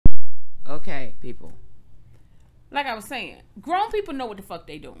Okay, people. Like I was saying, grown people know what the fuck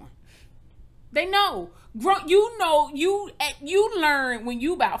they doing. They know. You learn when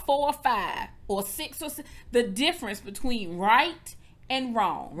you about 4 or 5 or 6 or 7 the difference between right and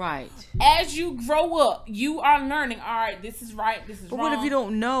wrong. Right. As you grow up, you are learning. All right, this is right. This is But wrong. what if you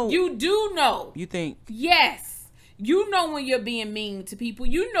don't know? You do know. You think? Yes. You know when you're being mean to people.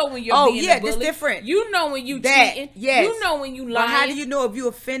 You know when you're being a bully. It's different. You know when you cheating. Yes. You know when you lying. But how do you know if you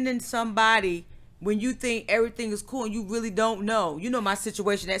offending somebody when you think everything is cool and you really don't know? You know my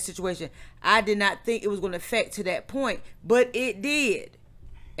situation, that situation. I did not think it was going to affect to that point, but it did.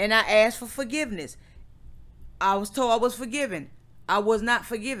 And I asked for forgiveness. I was told I was forgiven. I was not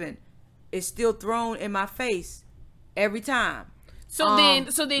forgiven. It's still thrown in my face every time. So then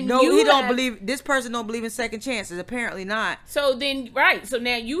no, you don't believe. This person don't believe in second chances. Apparently not. So then, right. So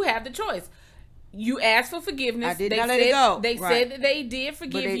now you have the choice. You asked for forgiveness. I did not let it go. They said that they did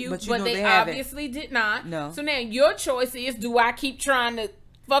forgive you, but they obviously did not. No. So now your choice is: do I keep trying to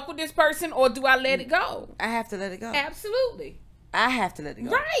fuck with this person, or do I let it go? I have to let it go. Absolutely. I have to let it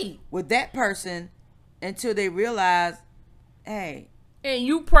go. Right. With that person until they realize, hey. And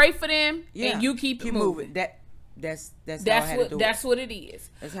you pray for them, and you keep moving. That's how I had to do it. That's what it is.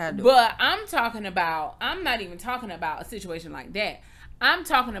 That's how I do it. But I'm not even talking about a situation like that. I'm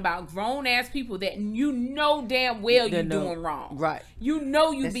talking about grown ass people that you know damn well you're doing wrong. Right. You know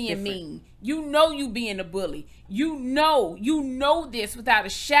you being mean. You know you being a bully. You know this without a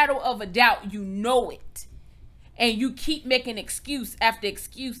shadow of a doubt. You know it. And you keep making excuse after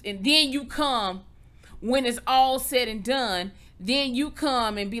excuse. And then you come, when it's all said and done, then you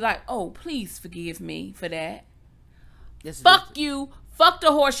come and be like, oh, please forgive me for that. Fuck you. Fuck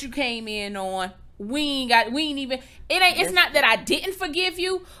the horse you came in on. It's not that I didn't forgive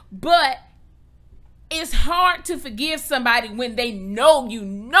you, but it's hard to forgive somebody when they know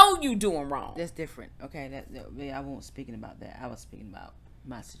you doing wrong. That's different. Okay, I wasn't speaking about that. I was speaking about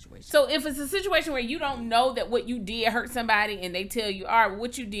my situation. So if it's a situation where you don't know that what you did hurt somebody and they tell you, all right,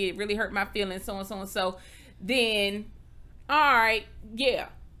 what you did really hurt my feelings, so and so and so, then all right, yeah.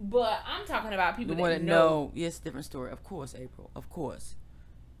 But I'm talking about people that know. Yes, different story. Of course, April. Of course.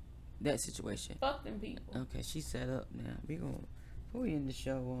 That situation. Fuck them people. Okay, she set up now. Before we end the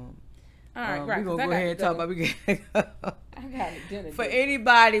show, all right, right. We're gonna go ahead and talk about I got it dinner. For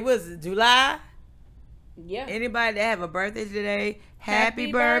anybody, what's it, July? Yeah. Anybody that have a birthday today,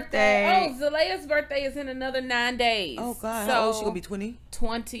 happy birthday. Oh, Zalea's birthday is in another 9 days. Oh God, so how old is she gonna be? 20?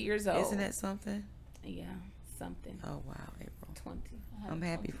 20 years old. Isn't that something? Yeah, something. Oh wow, April. 20. I'm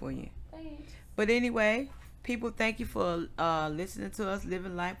happy for you. Thanks. But anyway, people, thank you for listening to us,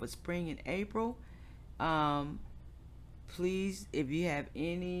 Living Life with Spring and April. Please, if you have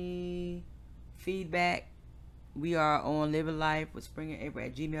any feedback, we are on Living Life with Spring and April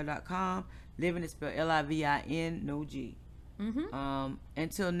at gmail.com. Living is spelled Livin, no G.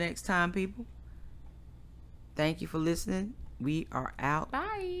 Until next time, people, thank you for listening. We are out.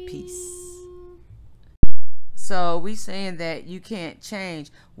 Bye. Peace. So we saying that you can't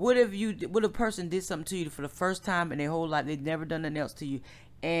change. What if a person did something to you for the first time in their whole life, they've never done nothing else to you,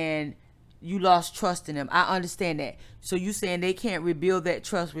 and you lost trust in them? I understand that. So you saying they can't rebuild that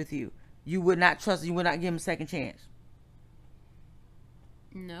trust with you? You would not trust. You would not give them a second chance.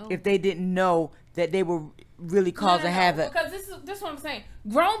 No. If they didn't know that they were really causing havoc. Because this is what I'm saying.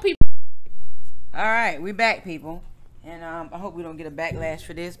 Grown people. All right, we back, people. And I hope we don't get a backlash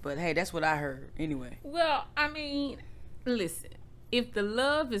for this, but hey, that's what I heard anyway. Well, I mean, listen, if the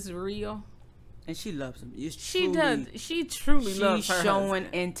love is real, and she loves him, she truly loves her husband. She's showing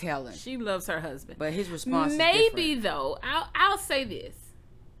and telling. She loves her husband. But his response maybe is though, I'll say this,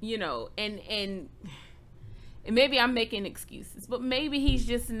 and maybe I'm making excuses, but maybe he's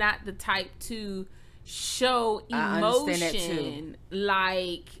just not the type to show emotion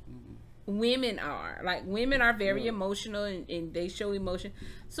like women are. Like, women are very emotional and they show emotion.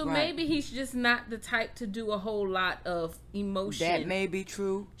 So maybe he's just not the type to do a whole lot of emotion. That may be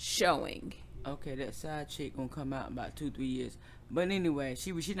true. Showing. Okay, that side chick gonna come out in about 2-3 years. But anyway,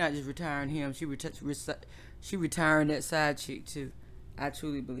 she not just retiring him. She retiring that side chick too. I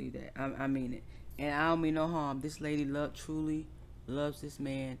truly believe that. I mean it, and I don't mean no harm. This lady truly loves this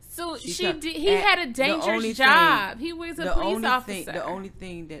man. So he had a dangerous job. He was a police officer. The only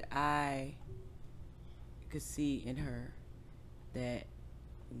thing that I could see in her, that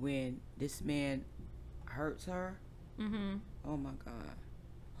when this man hurts her, oh my God,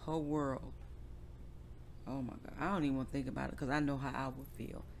 her world. Oh my God, I don't even want to think about it because I know how I would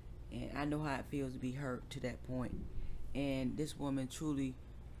feel, and I know how it feels to be hurt to that point. And this woman truly,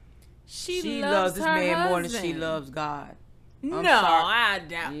 she loves this man more than she loves God. No, sorry. I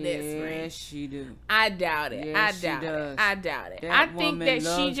doubt that. Yes, she do. I doubt it. Yes, I doubt she it. does. I doubt it. That I think woman that she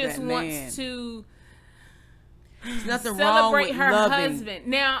loves just that wants man. to There's nothing wrong celebrate with her loving. husband.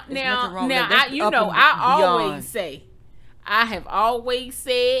 Now, There's nothing wrong with that. I, That's you up know, and I beyond. always say, I have always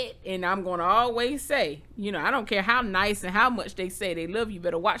said, and I'm gonna always say, you know, I don't care how nice and how much they say they love you.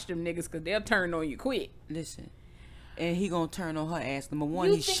 Better watch them niggas, because they'll turn on you quick. Listen, and he gonna turn on her ass. Number one,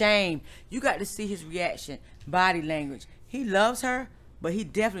 You he's think- shamed. You got to see his reaction, body language. He loves her, but he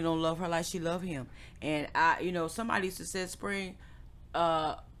definitely don't love her like she love him. And somebody used to say, Spring,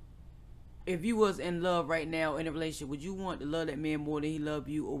 if you was in love right now in a relationship, would you want to love that man more than he love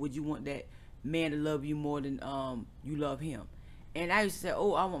you, or would you want that man to love you more than you love him? And I used to say,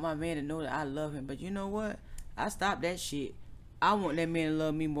 oh, I want my man to know that I love him. But you know what? I stopped that shit. I want that man to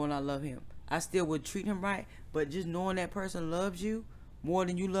love me more than I love him. I still would treat him right, but just knowing that person loves you more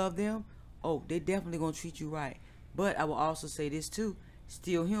than you love them, oh, they definitely gonna treat you right. But I will also say this too,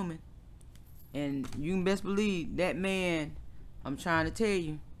 still human. And you can best believe that man, I'm trying to tell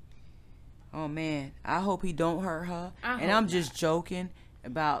you, oh man, I hope he don't hurt her. And I'm just joking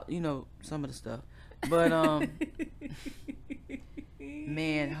about, some of the stuff. But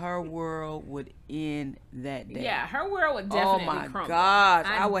man, her world would end that day. Yeah, her world would definitely crumble. crumble. Gosh,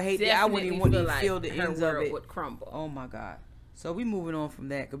 I would hate that. I wouldn't even want to like feel the her ends of world it. would crumble. Oh my God. So we moving on from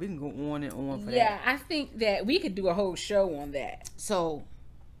that, because we can go on and on for that. Yeah, I think that we could do a whole show on that. So,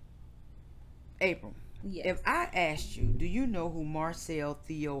 April, Yes. if I asked you, do you know who Marcel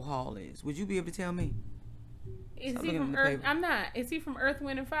Theo Hall is? Would you be able to tell me? Is Stop he looking from at the Earth? paper. I'm not. Is he from Earth,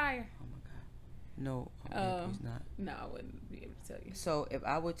 Wind, and Fire? Oh my God. No, he's not. No, I wouldn't be able to tell you. So if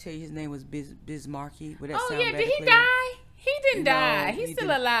I would tell you his name was Bismarcky, would that Oh sound yeah, bad did to he play? die? He didn't No, die. He's he still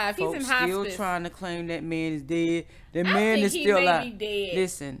didn't. alive. He's Folks in hospice. still trying to claim that man is dead. The I man think is he still may alive. be dead.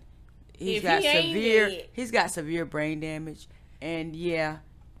 Listen, If he ain't dead. He's got severe brain damage, and yeah,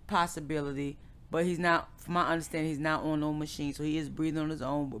 possibility. But he's not, from my understanding, he's not on no machine, so he is breathing on his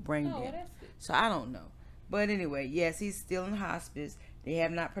own with brain Oh, damage. that's good. So I don't know. But anyway, yes, he's still in hospice. They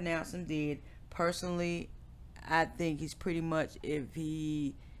have not pronounced him dead. Personally, I think he's pretty much, if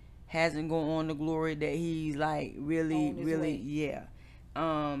he hasn't gone on to glory, that he's like really, On his really, way. yeah.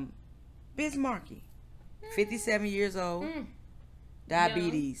 Bismarcky, 57 years old,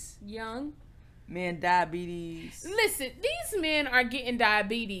 diabetes. Young. Man, diabetes. Listen, these men are getting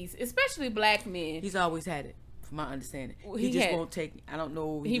diabetes, especially black men. He's always had it, from my understanding. Well, he he just had- won't take. I don't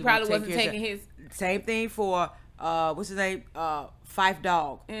know. He just probably won't wasn't care of taking his. Same thing for what's his name? Fife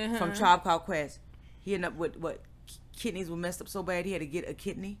Dog from Tribe Called Quest. He ended up with kidneys were messed up so bad he had to get a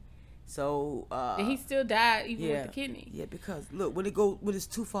kidney. So And he still died even yeah, with the kidney. yeah, because look, when it's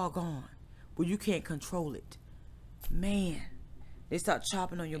too far gone, when you can't control it, man, they start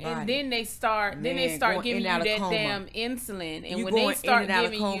chopping on your body. And then they start Man, going giving in you and out of that coma. damn insulin. And You when going they in start and out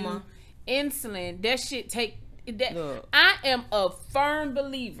of giving you coma. insulin, that shit take that. Look. I am a firm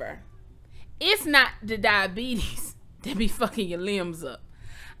believer. It's not the diabetes that be fucking your limbs up.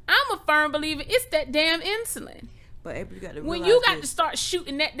 I'm a firm believer it's that damn insulin. But April, you got to When realize you got to this. start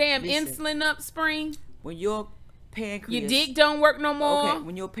shooting that damn Listen. insulin up, Spring, When your pancreas, your dick don't work no more. okay,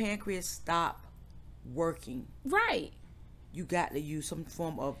 when your pancreas stop working, Right. you got to use some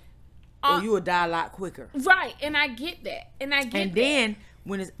form of, Uh, or you will die a lot quicker. Right. And I get that. And And then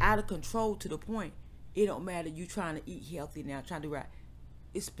when it's out of control to the point, it don't matter you trying to eat healthy now, trying to do right.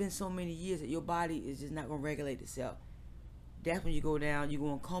 It's been so many years that your body is just not gonna regulate itself. That's when you go down, you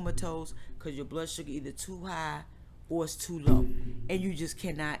go in comatose because your blood sugar either too high or it's too low, and you just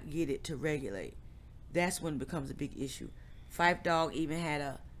cannot get it to regulate. That's when it becomes a big issue. Fife Dog even had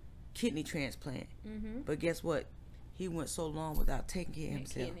a kidney transplant, but guess what? He went so long without taking care of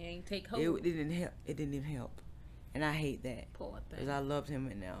himself. Kidney ain't take It hold. didn't help. It didn't even help, and I hate that. Poor Because thing. I loved him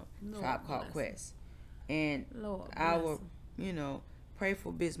in Lord Tribe Called bless Quest. And Lord I bless will, him. pray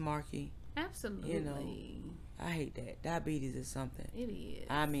for Bismarcky. Absolutely. I hate that. Diabetes is something. It is.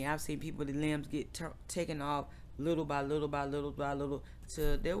 I mean, I've seen people, the limbs get taken off little by little by little by little.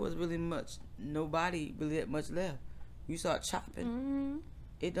 Till there was really nobody really that much left. You start chopping. Mm-hmm.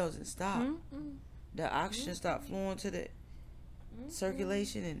 It doesn't stop. The oxygen start flowing to the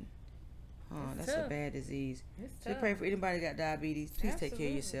circulation, and that's a tough. bad disease. It's So tough. pray for anybody got diabetes. Please take care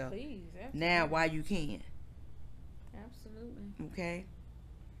of yourself. Please. Absolutely. Now while you can. Absolutely. Okay.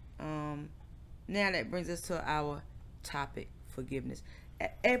 Now that brings us to our topic, forgiveness.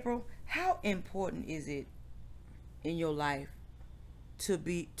 April, how important is it in your life to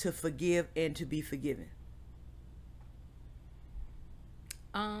forgive and to be forgiven?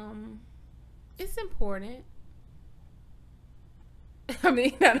 It's important. I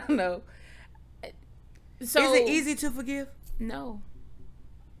mean, I don't know. So Is it easy to forgive? No.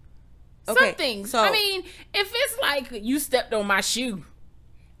 Okay, Some things. so- I mean, if it's like you stepped on my shoe,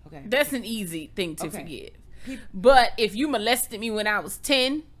 Okay. that's an easy thing to Okay. forgive. But if you molested me when I was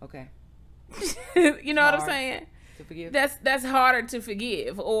 10, Okay. you know what I'm Hard saying? To forgive. That's harder to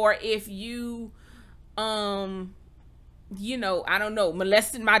forgive. Or if you you know, I don't know,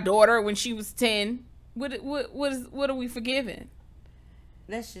 molested my daughter when she was 10, what are we forgiving?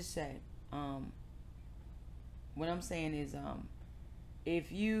 Let's just say, what I'm saying is,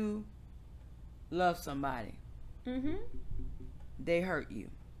 if you love somebody, Mm-hmm. they hurt you.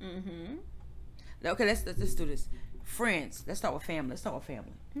 Mm-hmm. Okay, let's do this. Friends. Let's start with family.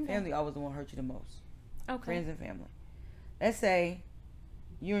 Okay. Family always the one hurt you the most. Okay. Friends and family. Let's say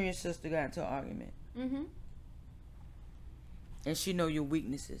you and your sister got into an argument, Mm-hmm. and she know your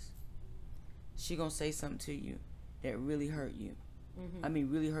weaknesses. She gonna say something to you that really hurt you. Mm-hmm. I mean,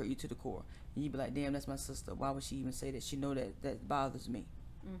 really hurt you to the core. And you be like, "Damn, that's my sister. Why would she even say that? She know that bothers me."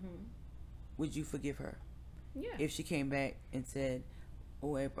 Mm-hmm. Would you forgive her Yeah. if she came back and said,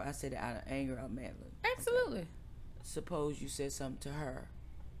 "Oh, April, I said it out of anger, out of madly"? Absolutely. Suppose you said something to her,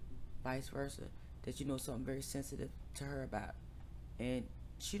 vice versa, that you know something very sensitive to her about, and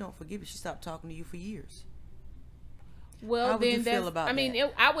she don't forgive you. She stopped talking to you for years. Well, How would then you feel that's, about I mean,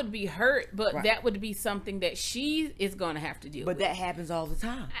 that? I would be hurt, but Right. that would be something that she is going to have to deal But with. that happens all the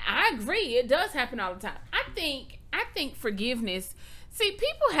time. I agree. It does happen all the time. I think forgiveness. See,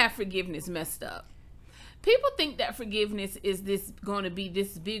 people have forgiveness messed up. People think that forgiveness is going to be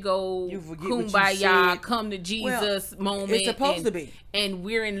this big old You forget what you kumbaya, said. come to Jesus moment. it's supposed and, to be. and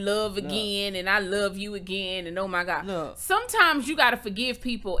we're in love again, and I love you again, and oh my God. Look. Sometimes you got to forgive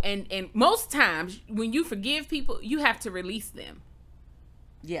people, and most times when you forgive people, you have to release them.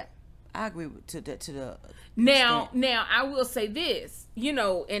 Yeah, I agree to the. Now, extent. now I will say this, you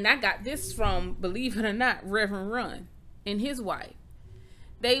know, and I got this from, believe it or not, Reverend Run and his wife.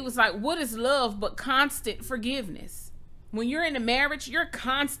 They was like, what is love but constant forgiveness? When you're in a marriage, you're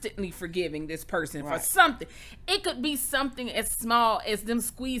constantly forgiving this person for Right. something. It could be something as small as them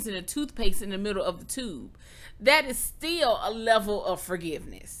squeezing a toothpaste in the middle of the tube. That is still a level of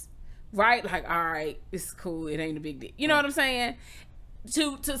forgiveness, right? Like, all right, it's cool. It ain't a big deal. You know what I'm saying?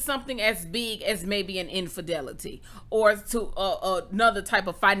 To something as big as maybe an infidelity or to another type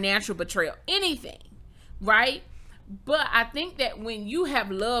of financial betrayal, anything, right? But I think that when you have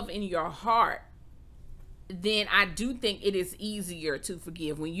love in your heart, then I do think it is easier to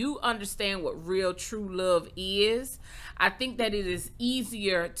forgive. When you understand what real true love is, I think that it is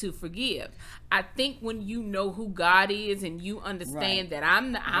easier to forgive. I think when you know who God is and you understand that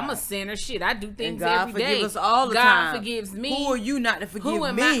I'm a Right. sinner, shit, I do things And God every day. forgive us all the God time. forgives me. Who are you not to forgive Who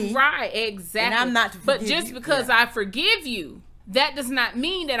am me? I? Right, exactly. And I'm not to But forgive just you. because Yeah. I forgive you, that does not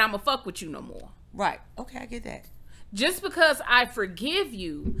mean that I'm gonna fuck with you no more. Right. Okay, I get that. Just because I forgive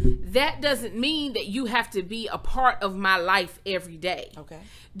you, that doesn't mean that you have to be a part of my life every day. Okay.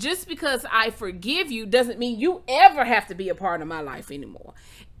 Just because I forgive you doesn't mean you ever have to be a part of my life anymore.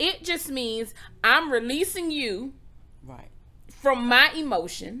 It just means I'm releasing you Right. from my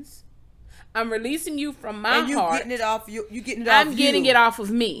emotions. I'm releasing you from my And you heart. getting it off you. You getting it off. I'm getting it off of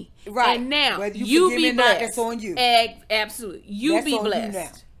me. Right. And now Whether you you forgive be me or not, blessed. that's on you. Absolutely. You That's be on you blessed.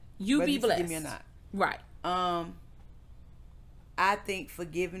 now. You Whether be you forgive blessed. me or not. Right. I think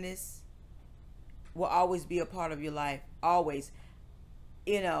forgiveness will always be a part of your life. Always.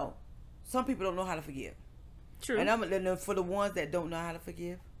 You know, some people don't know how to forgive. True. And for the ones that don't know how to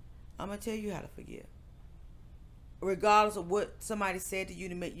forgive, I'm going to tell you how to forgive. Regardless of what somebody said to you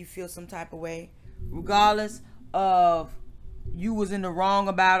to make you feel some type of way, regardless of you was in the wrong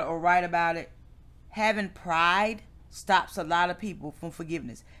about it or right about it, having pride stops a lot of people from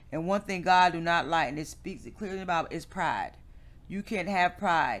forgiveness. And one thing God do not like, and it speaks it clearly about, is pride. You can't have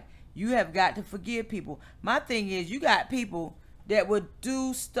pride. You have got to forgive people. My thing is, you got people that would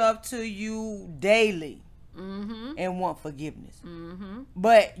do stuff to you daily and want forgiveness.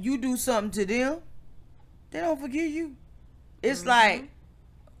 But you do something to them, they don't forgive you. It's like,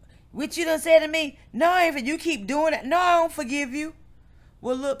 what you done said to me? No, if you keep doing it, no, I don't forgive you.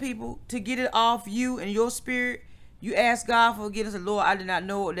 Well, look, people, to get it off you and your spirit, you ask God for forgiveness. Lord, I did not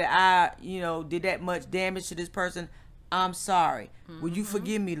know that I, did that much damage to this person. I'm sorry. Would you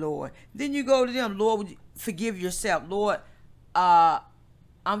forgive me, Lord? Then you go to them, Lord, would you forgive yourself? Lord,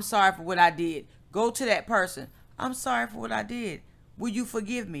 I'm sorry for what I did. Go to that person. I'm sorry for what I did. Will you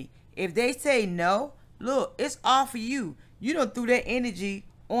forgive me? If they say no, look, it's all for you. You done threw that energy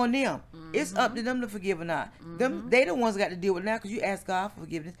on them. It's up to them to forgive or not. They the ones got to deal with it now, because you asked God for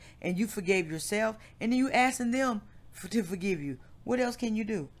forgiveness and you forgave yourself, and then you asking them to forgive you. What else can you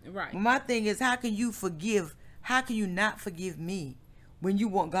do? Right. My thing is, how can you forgive How can you not forgive me when you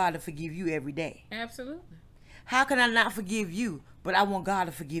want God to forgive you every day? Absolutely. How can I not forgive you, but I want God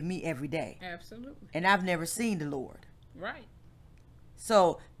to forgive me every day? Absolutely. And I've never seen the Lord. Right.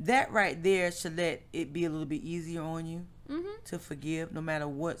 So that right there should let it be a little bit easier on you to forgive, no matter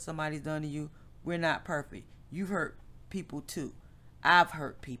what somebody's done to you. We're not perfect. You've hurt people too. I've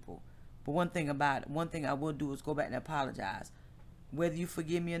hurt people. But one thing I will do is go back and apologize. Whether you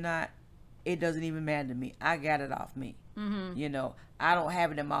forgive me or not, it doesn't even matter to me. I got it off me. You know, I don't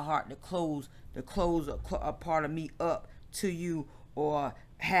have it in my heart to close a part of me up to you or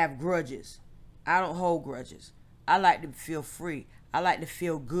have grudges. I don't hold grudges. I like to feel free. I like to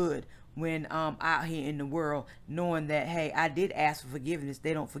feel good when I'm out here in the world knowing that, hey, I did ask for forgiveness.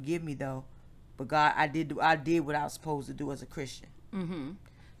 They don't forgive me though. But God, I did what I was supposed to do as a Christian.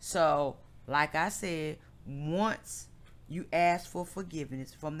 So, like I said, once you ask for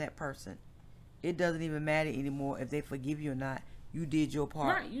forgiveness from that person, it doesn't even matter anymore if they forgive you or not. You did your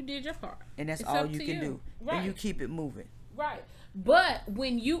part. Right, you did your part. And that's all you can do. Right. And you keep it moving. Right. But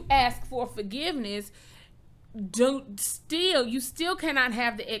when you ask for forgiveness, you still cannot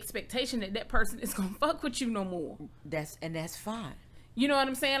have the expectation that that person is gonna fuck with you no more. That's fine. You know what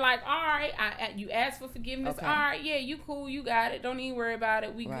I'm saying? Like, all right, you asked for forgiveness. Okay. All right, yeah, you cool, you got it. Don't even worry about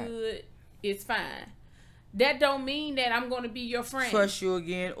it. We good. It's fine. That don't mean that I'm going to be your friend. Trust you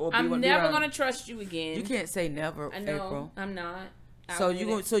again, or I'm never going to trust you again. You can't say never, I know, April. I'm not. So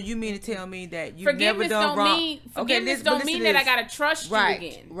you mean to tell me that you've never done wrong? Forgiveness don't mean that I gotta trust you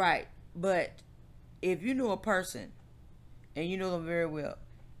again. Right. But if you know a person and you know them very well,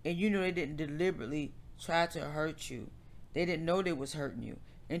 and you know they didn't deliberately try to hurt you, they didn't know they was hurting you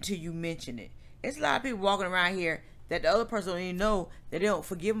until you mention it. It's a lot of people walking around here that the other person don't even know that they don't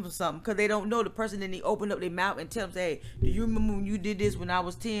forgive them for something because they don't know the person. Then they open up their mouth and tell them, say, hey, do you remember when you did this when I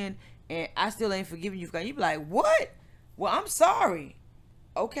was 10 and I still ain't forgiving you? You be like, what? Well, I'm sorry.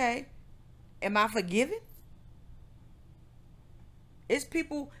 Okay. Am I forgiven? It's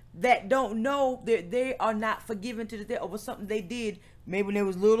people that don't know that they are not forgiven to the death over something they did maybe when they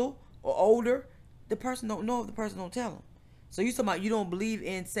was little or older. The person don't know if the person don't tell them. So you talking about you don't believe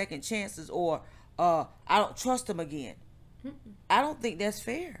in second chances or I don't trust them again. I don't think that's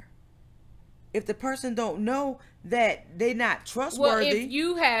fair. If the person don't know that they're not trustworthy.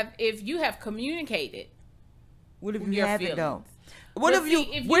 Well, if you have communicated, what if you haven't though?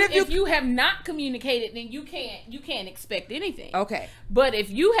 If you have not communicated, then you can't expect anything. Okay. But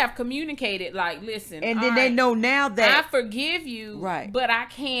if you have communicated, like, listen, and then they know now that I forgive you, right? But I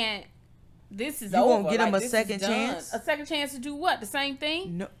can't. This is you over. won't get them like, a second chance. A second chance to do what? The same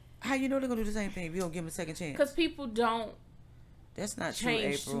thing? No. How you know they're gonna do the same thing if you don't give them a second chance? Because people don't. That's not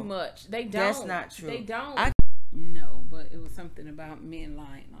change true, April. too much. They don't. That's not true. They don't. No, but it was something about men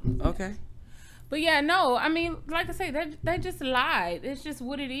lying on them. Okay. But yeah, no, I mean, like I say, they just lied. It's just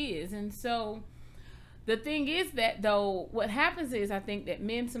what it is. And so the thing is that, though, what happens is I think that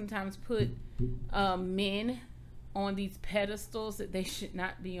men sometimes put men on these pedestals that they should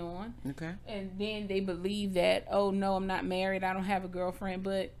not be on. Okay. And then they believe that, oh, no, I'm not married. I don't have a girlfriend.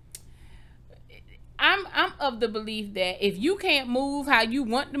 But I'm of the belief that if you can't move how you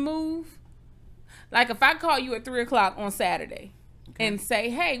want to move, like if I call you at 3 o'clock on Saturday, okay, and say,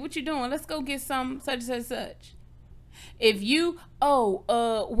 hey, what you doing? Let's go get some such and such and such. If you, what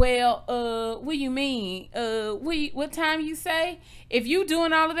do you mean? What time you say? If you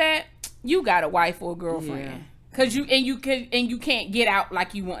doing all of that, you got a wife or a girlfriend. Yeah. Cause you can't get out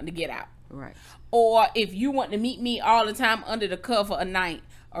like you want to get out. Right. Or if you want to meet me all the time under the cover of night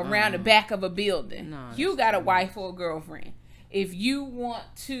around the back of a building, you got a wife or a girlfriend. If you want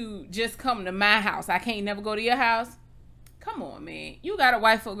to just come to my house, I can't never go to your house. Come on, man. You got a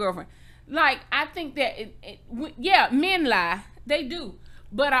wife or a girlfriend. Like, I think that, men lie. They do.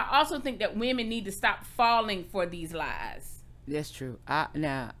 But I also think that women need to stop falling for these lies. That's true. I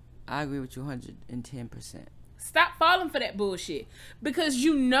agree with you 110%. Stop falling for that bullshit. Because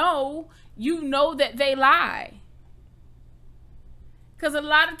you know that they lie. Because a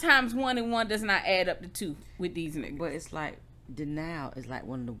lot of times 1 and 1 does not add up to 2 with these niggas. But it's like, denial is like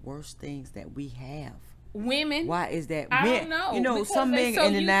one of the worst things that we have. Women. Why is that? I don't know. You know, because some men are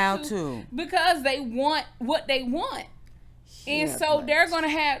in denial too. Because they want what they want. Yeah, and so they're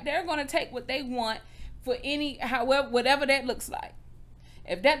gonna take what they want for whatever that looks like.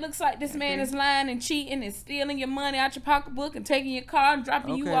 If that looks like this man is lying and cheating and stealing your money out your pocketbook and taking your car and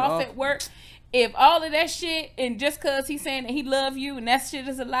dropping you off at work, if all of that shit, and just cause he's saying that he love you and that shit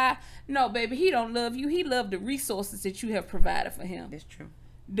is a lie, no, baby, he don't love you. He loved the resources that you have provided for him. That's true.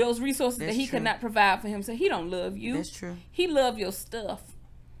 Those resources that he could not provide for him, so he don't love you. That's true. He love your stuff.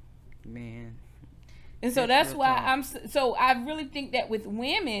 Man, And so that's why I really think that with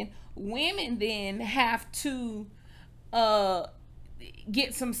women then have to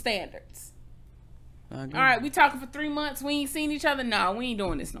get some standards. All right, we talking for 3 months. We ain't seen each other. No, we ain't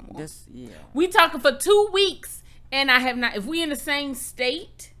doing this no more. We talking for 2 weeks, and I have not. If we in the same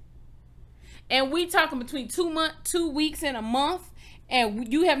state, and we talking between 2 weeks and a month,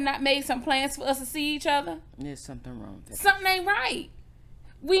 and you have not made some plans for us to see each other, there's something wrong with that. Something ain't right.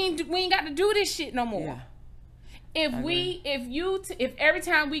 We ain't got to do this shit no more. Yeah. If every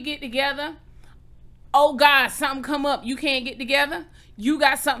time we get together, oh God, something come up, you can't get together, you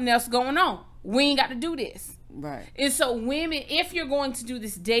got something else going on. We ain't got to do this. Right. And so women, if you're going to do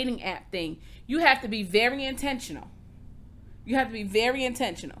this dating app thing, you have to be very intentional. You have to be very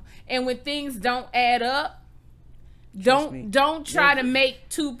intentional. And when things don't add up, don't try to make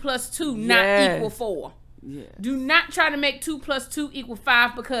 2 + 2 not equal 4. Yeah. Do not try to make 2 + 2 =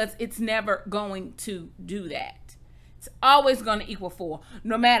 5, because it's never going to do that. It's always going to equal 4,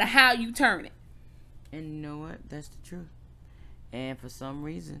 no matter how you turn it. And you know what? That's the truth. And for some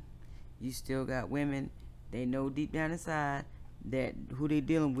reason, you still got women, they know deep down inside that who they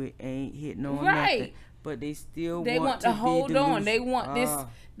dealing with ain't hitting on nothing. But they still want to hold on. They want this.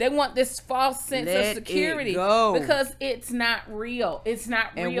 They want this false sense of security because it's not real. It's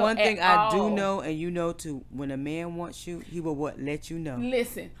not real. And one thing I do know, and you know too, when a man wants you, he will let you know.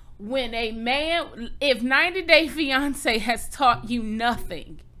 Listen, when a man, if 90 Day Fiance has taught you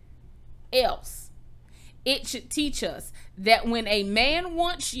nothing else, it should teach us that when a man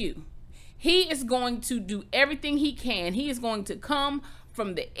wants you, he is going to do everything he can. He is going to come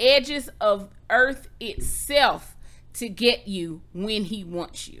from the edges of earth itself to get you when he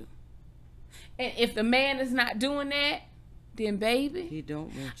wants you. And if the man is not doing that, then baby, he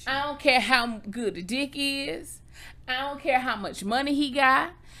don't want you. I don't care how good the dick is. I don't care how much money he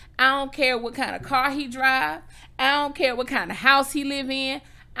got. I don't care what kind of car he drive. I don't care what kind of house he live in.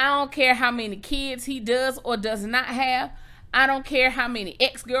 I don't care how many kids he does or does not have. I don't care how many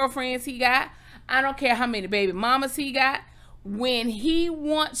ex-girlfriends he got. I don't care how many baby mamas he got. When he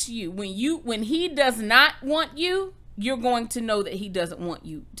wants you, when he does not want you, you're going to know that he doesn't want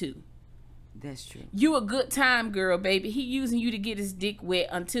you too. That's true. You a good time girl, baby. He using you to get his dick wet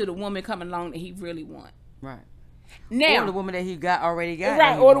until the woman come along that he really want. Right. Now, or the woman that he already got.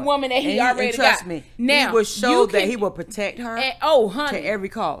 Right, or the woman that he already got. Trust me, now, he will show that he will protect her honey, to every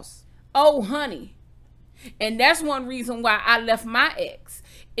cost. Oh, honey. And that's one reason why I left my ex,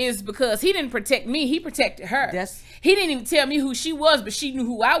 is because he didn't protect me. He protected her. He didn't even tell me who she was, but she knew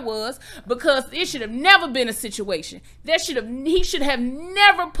who I was, because it should have never been a situation. He should have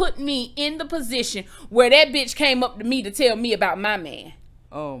never put me in the position where that bitch came up to me to tell me about my man.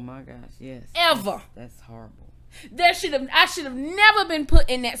 Oh my gosh, yes. Ever. That's horrible. I should have never been put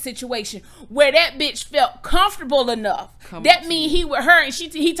in that situation where that bitch felt comfortable enough. That mean he with her and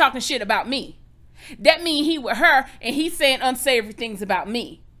he talking shit about me. That mean he with her and he's saying unsavory things about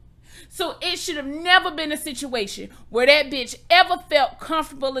me. So it should have never been a situation where that bitch ever felt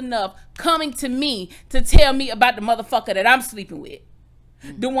comfortable enough coming to me to tell me about the motherfucker that I'm sleeping with.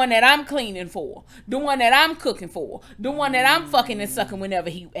 The one that I'm cleaning for. The one that I'm cooking for. The one that I'm fucking and sucking whenever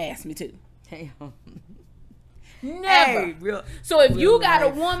he asks me to. Damn. Never. Hey, so if you got a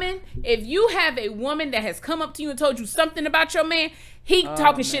woman, if you have a woman that has come up to you and told you something about your man, he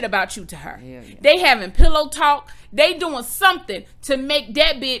talking shit about you to her. Yeah. They having pillow talk. They doing something to make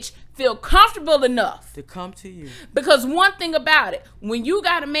that bitch feel comfortable enough to come to you. Because one thing about it, when you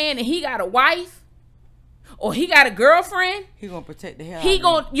got a man and he got a wife or he got a girlfriend, he gonna protect the hell he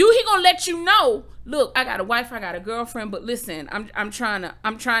gonna let you know, look, I got a wife, I got a girlfriend, but listen, I'm trying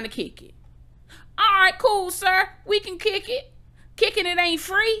to kick it. All right, cool, sir. We can kick it. Kicking it ain't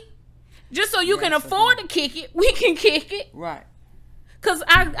free. Just so you can afford to kick it, we can kick it. Right. Because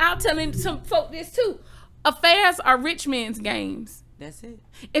I'll tell some folk this too. Affairs are rich men's games. That's it.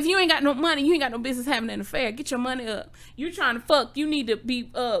 If you ain't got no money, you ain't got no business having an affair. Get your money up. You trying to fuck, you need to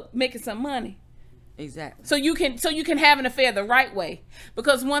be making some money. Exactly. So you can have an affair the right way.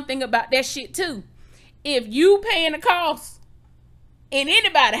 Because one thing about that shit too, if you paying the cost in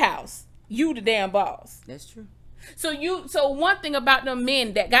anybody's house, you the damn boss. That's true. So one thing about them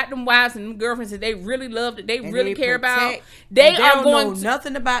men that got them wives and them girlfriends that they really love, that they really care about, they are going to know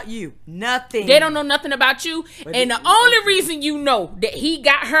nothing about you. Nothing. They don't know nothing about you. And the only reason you know that he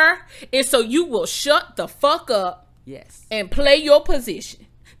got her is so you will shut the fuck up. Yes. And play your position.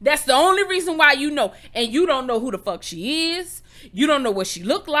 That's the only reason why you know. And you don't know who the fuck she is. You don't know what she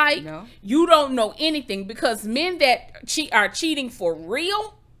look like. No. You don't know anything, because men that are cheating for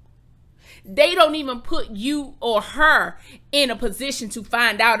real, they don't even put you or her in a position to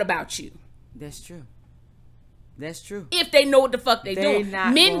find out about you. That's true. That's true. If they know what the fuck they doing.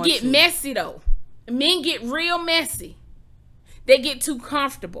 Not Men get messy though. Men get real messy. They get too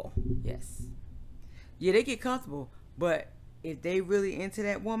comfortable. Yes. Yeah, they get comfortable, but if they really into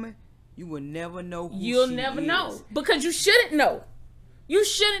that woman, you will never know who You'll she never is. know. Because you shouldn't know. You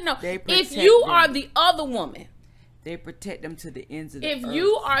shouldn't know. They If you them. are the other woman. They protect them to the ends of the If earth.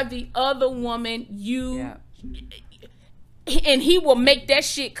 you are the other woman, Yeah. and he will make that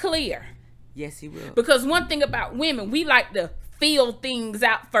shit clear. Yes, he will. Because one thing about women, we like to feel things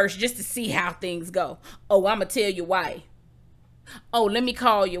out first just to see how things go. Oh, I'm going to tell you why. Oh, let me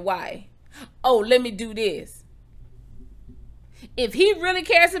call you why. Oh, let me do this. If he really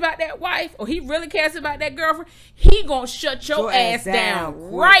cares about that wife or he really cares about that girlfriend, he going to shut your ass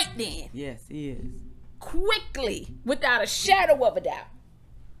down right then. Yes, he is. Quickly, without a shadow of a doubt.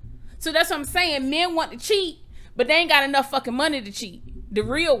 So that's what I'm saying. Men want to cheat, but they ain't got enough fucking money to cheat the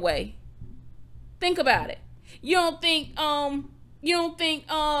real way. Think about it. You don't think I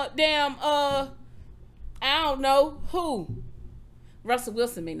don't know who. Russell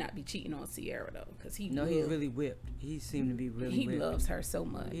Wilson may not be cheating on Sierra though, because he's really whipped. He seemed to be really he whipped. loves her so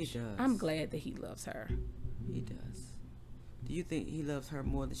much. He does. I'm glad that he loves her. He does. Do you think he loves her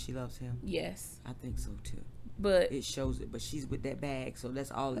more than she loves him? Yes. I think so too. But it shows it. But she's with that bag, so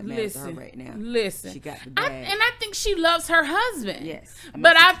that's all that matters to her right now. Listen, she got the bag, and I think she loves her husband. Yes,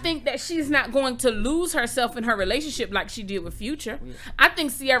 but I think that she's not going to lose herself in her relationship like she did with Future. Yeah. I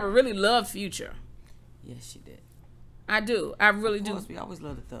think Sierra really loved Future. Yes, she did. I do. I really of course, do. We always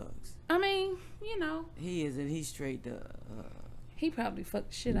love the thugs. I mean, you know, he is, and he's straight. He probably fucked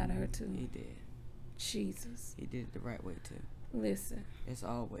the shit out of her too. He did. Jesus. He did it the right way too. Listen. As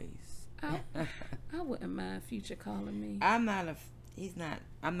always. I wouldn't mind Future calling me. I'm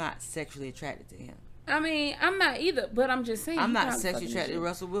not sexually attracted to him. I mean, I'm not either, but I'm just saying. I'm not sexually attracted to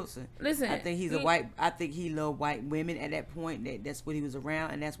Russell Wilson. Listen. I think I think he loved white women at that point. That's what he was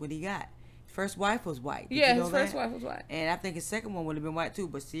around, and that's what he got. First wife was white. Did you know his first wife was white. And I think his second one would have been white too,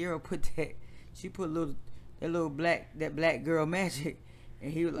 but Sierra put that black girl magic,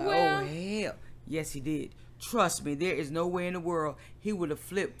 and he was like, oh hell. Yes, he did. Trust me, there is no way in the world he would have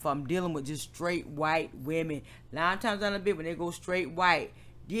flipped from dealing with just straight white women. 9 times out of 10, when they go straight white,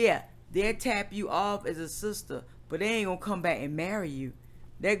 yeah, they'll tap you off as a sister, but they ain't gonna come back and marry you.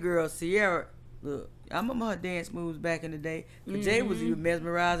 That girl, Sierra, look, I remember her dance moves back in the day. But Jay was even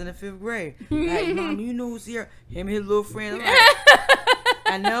mesmerized in the 5th grade. Like, Mom, you know who Sierra? Him and his little friend. Like,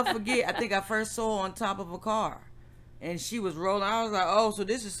 I never forget, I think I first saw her on top of a car. And she was rolling. I was like, oh, so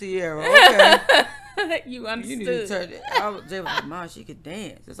this is Sierra. Okay. You understood. You need to turn it. Jay was like, Mom, she could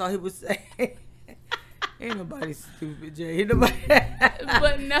dance. That's all he was saying. Ain't nobody stupid, Jay. Ain't nobody.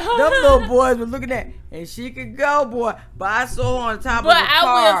 But no. Them little boys were looking at, and she could go, boy. But I saw her on top of a car. But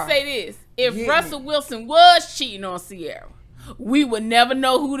I will say this. If Russell Wilson was cheating on Sierra, we would never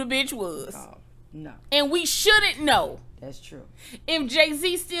know who the bitch was. Oh, no. And we shouldn't know. That's true. If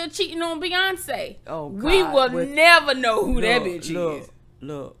Jay-Z still cheating on Beyonce, oh, God, we will never know who that bitch is.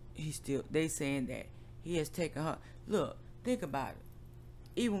 Look, they saying that he has taken her. Look, think about it.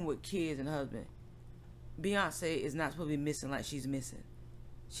 Even with kids and husband, Beyonce is not supposed to be missing like she's missing.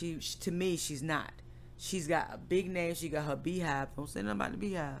 To me, she's not. She's got a big name. She got her beehive. Don't say nothing about the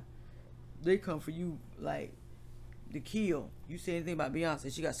beehive. They come for you like to kill. You say anything about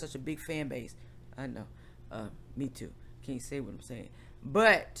Beyonce, she got such a big fan base. I know. Me too. Can't say what I'm saying.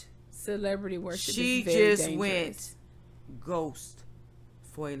 But celebrity worship she is very just dangerous. went ghost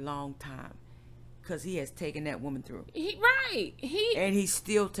for a long time because he has taken that woman through. And he's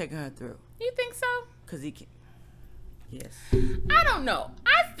still taking her through. You think so? Because he can. Yes. I don't know.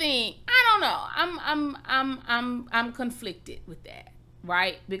 I don't know. I'm conflicted with that,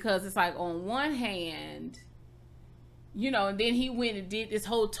 right? Because it's like on one hand, you know, and then he went and did this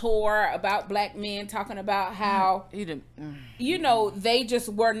whole tour about black men talking about how you know, they just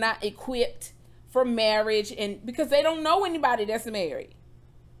were not equipped for marriage, and because they don't know anybody that's married.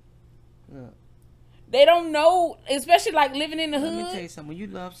 Yeah. They don't know, especially like living in the hood. Let me tell you something. When you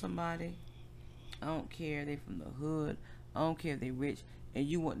love somebody, I don't care if they from the hood, I don't care if they rich, and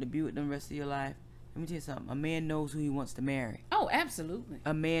you want to be with them the rest of your life. Let me tell you something. A man knows who he wants to marry. Oh, absolutely.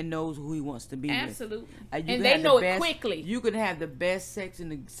 A man knows who he wants to be with. Absolutely. And they know it quickly. You could have the best sex in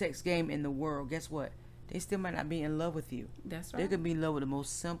the sex game in the world. Guess what? They still might not be in love with you. That's right. They could be in love with the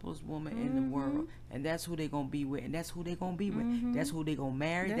most simplest woman in the world. And that's who they're going to be with. And that's who they're going to be with. That's who they're going to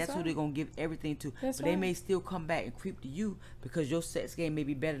marry. That's who they're going to give everything to. But they may still come back and creep to you because your sex game may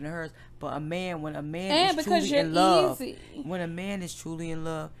be better than hers. But when a man is truly in love, when a man is truly in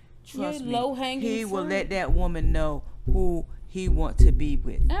love, trust me, he will let that woman know who he want to be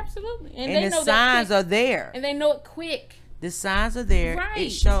with. Absolutely. And they the signs are there. And they know it quick. The signs are there. Right. It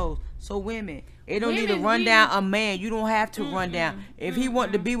shows. So women, it don't need to run down a man. You don't have to run down. If he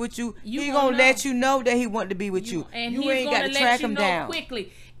want to be with you, he gonna let you know that he want to be with you. And you ain't got to track him down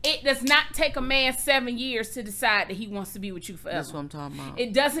quickly. It does not take a man 7 years to decide that he wants to be with you forever. That's what I'm talking about.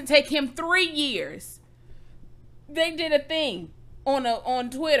 It doesn't take him 3 years. They did a thing on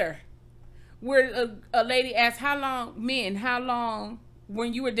Twitter where a lady asked how long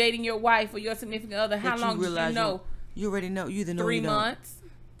when you were dating your wife or your significant other, how long did you know? You already know. You either know 3 months.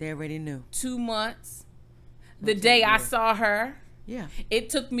 They already knew. 2 months. The day I saw her. Yeah.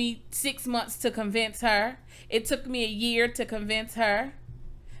 It took me 6 months to convince her. It took me a year to convince her.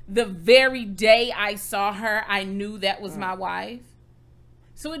 The very day I saw her, I knew that was my wife.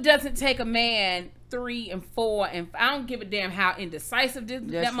 So it doesn't take a man 3 and 4 and I don't give a damn how indecisive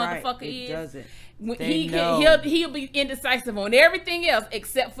that motherfucker is. It doesn't. He'll be indecisive on everything else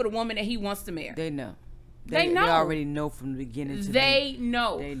except for the woman that he wants to marry. They know. They know. They already know from the beginning. They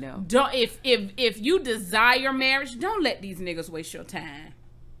know. They know. Don't if you desire marriage, don't let these niggas waste your time.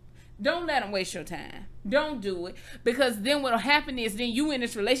 Don't let them waste your time. Don't do it, because then what'll happen is then you in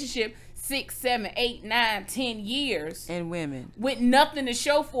this relationship 6, 7, 8, 9, 10 years, and women with nothing to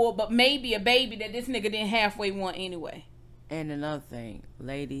show for it, but maybe a baby that this nigga didn't halfway want anyway. And another thing,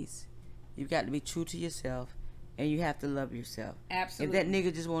 ladies, you've got to be true to yourself, and you have to love yourself. Absolutely. If that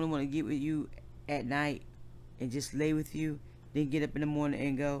nigga just want to get with you at night and just lay with you, then get up in the morning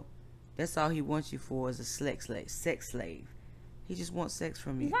and go, that's all he wants you for is a sex slave. He just wants sex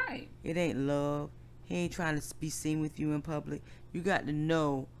from you. Right. It ain't love. He ain't trying to be seen with you in public. You got to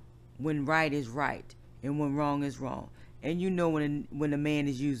know when right is right and when wrong is wrong. And you know when a man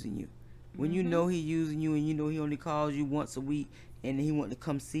is using you. When you know he using you and you know he only calls you once a week and he want to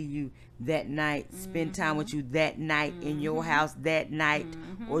come see you that night, spend time with you that night in your house that night,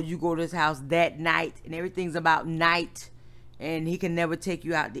 or you go to his house that night, and everything's about night, and he can never take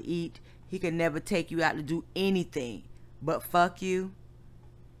you out to eat. He can never take you out to do anything but fuck you.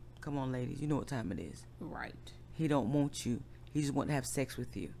 Come on, ladies, you know what time it is. Right. He don't want you. He just want to have sex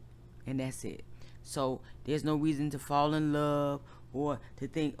with you, and that's it. So there's no reason to fall in love or to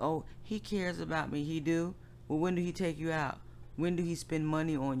think, oh, he cares about me. He do. Well, when do he take you out? When do he spend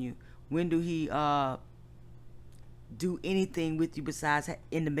money on you? When do he do anything with you besides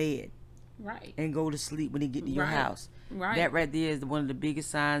in the bed? Right. And go to sleep when he get to your house. Right. That right there is one of the biggest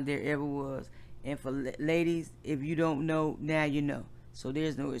signs there ever was. And for ladies, if you don't know, now you know. So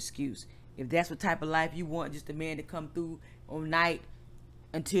there's no excuse. If that's what type of life you want, just a man to come through on night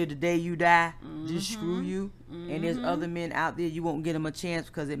until the day you die, just screw you. And there's other men out there, you won't get them a chance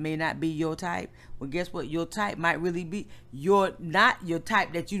because it may not be your type. Well, guess what? Your type might really be not your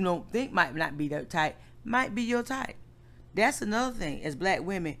type that you don't think might not be their type, might be your type. That's another thing. As black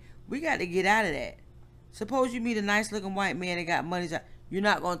women, we got to get out of that. Suppose you meet a nice looking white man that got money. You're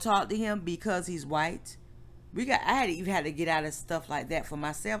not going to talk to him because he's white. I had to get out of stuff like that for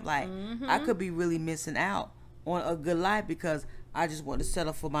myself. Like, I could be really missing out on a good life because I just want to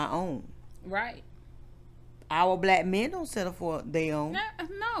settle for my own. Right. Our black men don't settle for their own.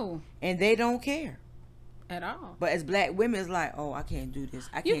 No. And they don't care. At all. But as black women, it's like, oh, I can't do this.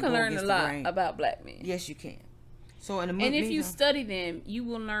 I can't You can learn a lot about black men. Yes, you can. So and if you study them, you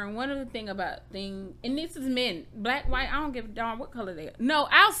will learn one other thing about things. And this is men, black, white. I don't give a darn what color they are. No,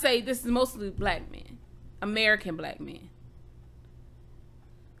 I'll say this is mostly black men, American black men.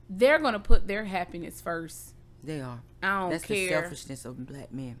 They're gonna put their happiness first. They are. I don't care. That's the selfishness of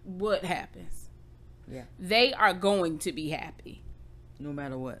black men. What happens? Yeah. They are going to be happy. No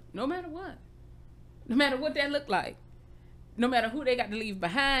matter what. No matter what. No matter what that look like. No matter who they got to leave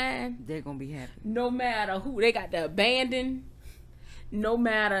behind. They're going to be happy. No matter who they got to abandon. No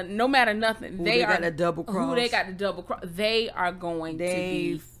matter nothing. Who they got to double cross. Who they got to double cross. They are going to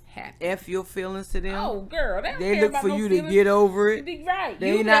be happy. F your feelings to them. Oh, girl. They look for you to get over it. Right.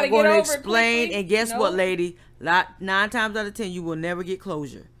 They're not going to explain. And guess what, lady? 9 times out of 10, you will never get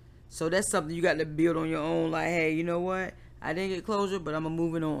closure. So that's something you got to build on your own. Like, hey, you know what? I didn't get closure, but I'm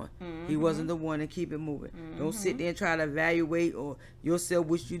moving on. He wasn't the one, and keep it moving. Don't sit there and try to evaluate or yourself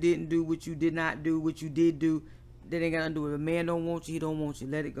what you didn't do, what you did not do, what you did do. That ain't got nothing to do with it. If a man don't want you, he don't want you.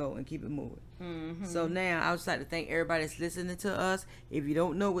 Let it go and keep it moving. So now, I would just like to thank everybody that's listening to us. If you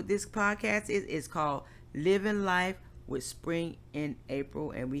don't know what this podcast is, it's called Living Life with Spring and April.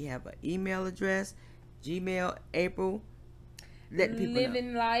 And we have an email address, Gmail, April. Let people know.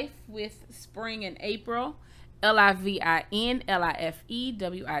 Living Life with Spring and April.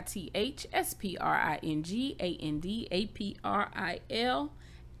 LIVINLIFEWITHSPRINGANDAPRIL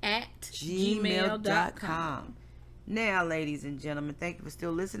 @gmail.com. Now, ladies and gentlemen, thank you for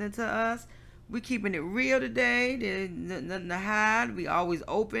still listening to us. We're keeping it real today. There's nothing to hide. We always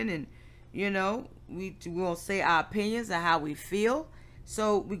open, and we will say our opinions and how we feel.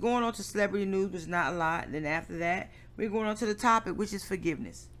 So we're going on to celebrity news, which is not a lot. Then after that, we're going on to the topic, which is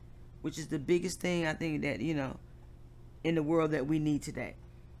forgiveness, which is the biggest thing I think that in the world that we need today.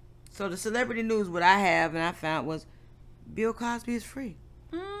 So the celebrity news, what I have and I found was Bill Cosby is free.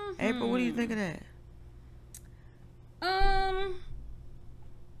 Mm-hmm. April, what do you think of that?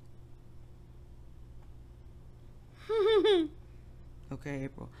 Okay,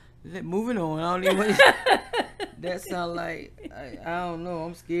 April. Moving on. I don't even want that sound like I don't know.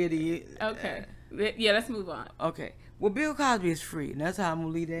 I'm scared of you. Okay. Yeah, let's move on. Okay. Well, Bill Cosby is free, and that's how I'm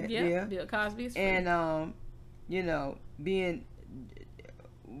gonna leave that. Yeah. Bill Cosby is free. And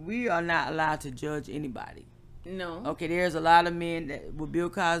we are not allowed to judge anybody. No. Okay, there's a lot of men that with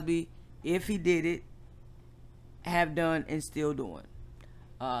Bill Cosby, if he did it, have done and still doing.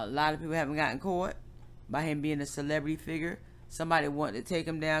 A lot of people haven't gotten caught by him being a celebrity figure. Somebody wanted to take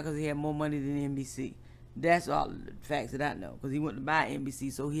him down because he had more money than NBC. That's all the facts that I know. Because he wanted to buy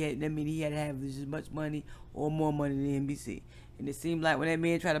NBC, so he had to have as much money or more money than NBC. And it seemed like when that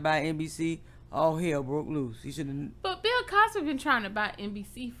man tried to buy NBC, all hell broke loose. He should have. But Bill Cosby been trying to buy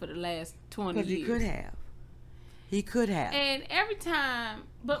NBC for the last 20 years. Because he could have. And every time,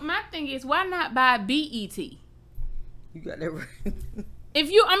 but my thing is, why not buy BET? You got that right.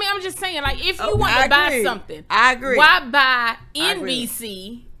 I'm just saying, like, if you want to buy something, I agree. Why buy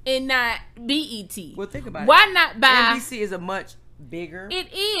NBC and not BET? Well, think about why not buy? NBC is a much bigger.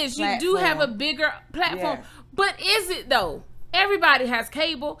 It is. Platform. You do have a bigger platform, but is it though? Everybody has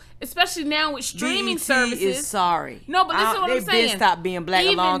cable, especially now with streaming services. Is sorry. No, but listen to what I'm saying. They've stopped being black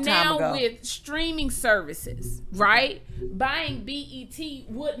a long time ago. Even now with streaming services, right? Buying BET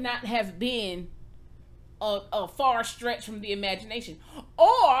would not have been a far stretch from the imagination.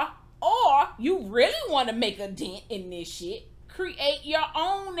 Or you really want to make a dent in this shit, create your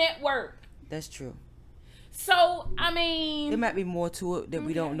own network. That's true. So, there might be more to it that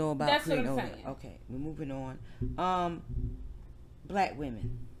we don't know about. That's what I'm saying. Okay, we're moving on. Black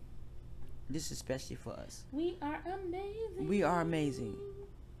women. This is especially for us. We are amazing. We are amazing.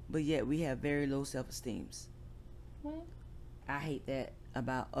 But yet we have very low self-esteems. What? I hate that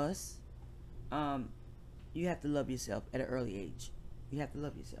about us. You have to love yourself at an early age. You have to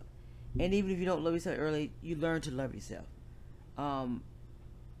love yourself. And even if you don't love yourself early, you learn to love yourself.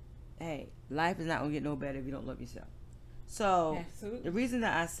 Hey, life is not going to get no better if you don't love yourself. So, absolutely. The reason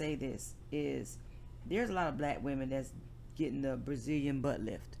that I say this is there's a lot of black women that's getting the Brazilian butt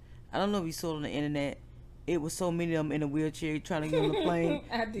lift. I don't know if you saw it on the internet. It was so many of them in a wheelchair trying to get on the plane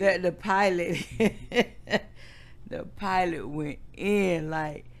that the pilot went in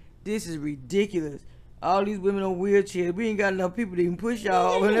like, this is ridiculous. All these women on wheelchairs, we ain't got enough people to even push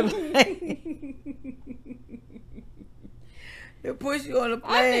y'all on the plane. They push you on the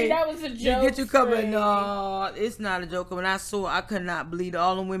plane. I think that was a joke. Get you covered. No, it's not a joke. When I saw, I could not believe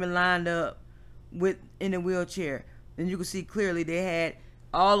all the women lined up in a wheelchair. And you could see clearly they had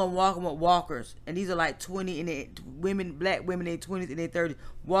all them walking with walkers. And these are like 20 and black women in their 20s and their 30s,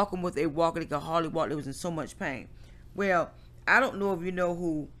 walking with a walker. They could hardly walk. They was in so much pain. Well, I don't know if you know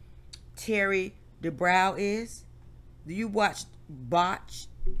who Terry DeBrow is. Do you watch Botch?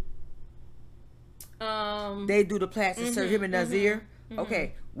 They do the plastic surgery. Him and Nazir.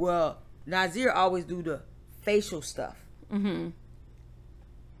 Okay. Well, Nazir always do the facial stuff.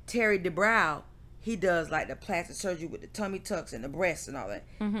 Terry DeBrow, he does like the plastic surgery with the tummy tucks and the breasts and all that.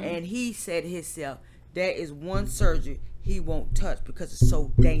 And he said himself, there is one surgery he won't touch because it's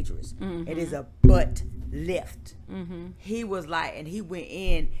so dangerous. It is a butt lift. He was like, and he went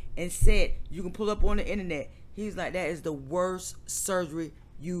in and said, you can pull up on the internet. He's like, that is the worst surgery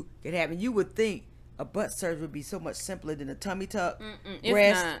you could have. And you would think a butt surgery would be so much simpler than a tummy tuck,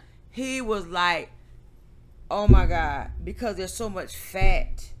 breast. He was like, oh my God, because there's so much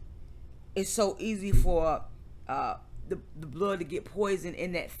fat, it's so easy for the blood to get poisoned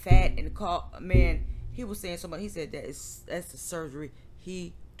in that fat and man. He was saying so much. He said that's the surgery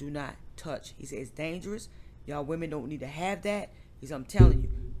he do not touch. He said it's dangerous. Y'all women don't need to have that. He said, I'm telling you,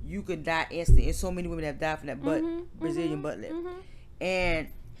 you can die instantly. And so many women have died from that Brazilian butt lift. And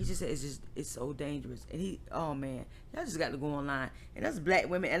he just said it's so dangerous. And oh man, y'all just got to go online. And that's black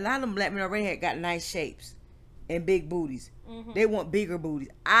women. And a lot of them black men already got nice shapes and big booties. They want bigger booties.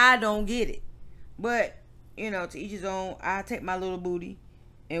 I don't get it. But, to each his own. I take my little booty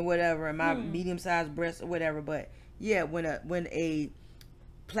and whatever, and my medium-sized breasts or whatever. But yeah, when a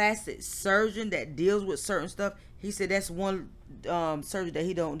plastic surgeon that deals with certain stuff, he said that's one surgery that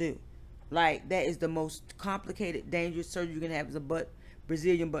he don't do. Like, that is the most complicated, dangerous surgery you can have, is a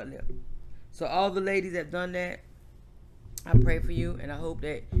Brazilian butt lift. So all the ladies that done that, I pray for you, and I hope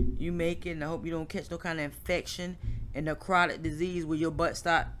that you make it, and I hope you don't catch no kind of infection and necrotic disease where your butt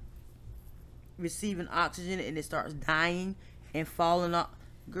start receiving oxygen and it starts dying and falling off.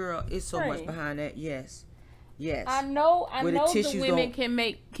 Girl, it's so much behind that. Yes. I know the women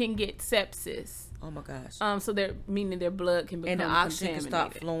can get sepsis. Oh my gosh. So meaning their blood can become and the oxygen can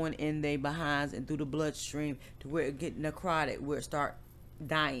start flowing in their behinds and through the bloodstream to where it get necrotic, where it start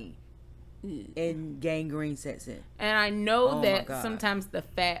dying. And gangrene sets in. And I know that sometimes the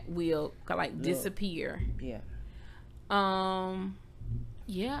fat will disappear. Yeah.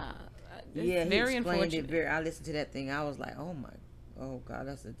 Yeah. Yeah, very unfortunate. I listened to that thing. I was like, oh God,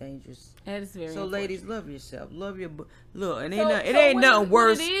 that's a dangerous. That is very. So ladies, love yourself. Love your look. And it ain't nothing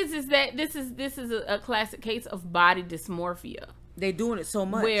worse. What it is that this is a classic case of body dysmorphia. They doing it so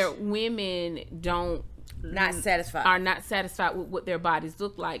much where women are not satisfied with what their bodies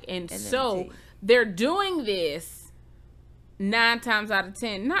look like, and so they're doing this 9 times out of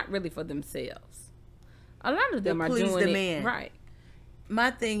 10 not really for themselves. A lot of them are doing it man. Right.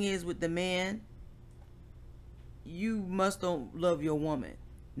 My thing is with the man, you must don't love your woman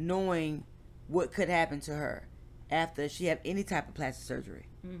knowing what could happen to her after she have any type of plastic surgery.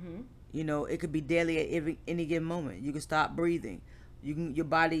 Mm-hmm. You know, it could be deadly at any given moment. You can stop breathing. Your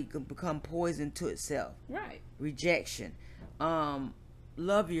body can become poison to itself. Right. Rejection.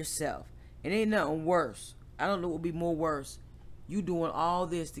 Love yourself. It ain't nothing worse. I don't know what would be more worse. You doing all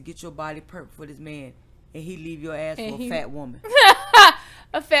this to get your body perfect for this man, and he leave your ass for a fat woman.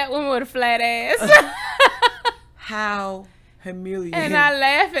 A fat woman with a flat ass. How humiliating. And I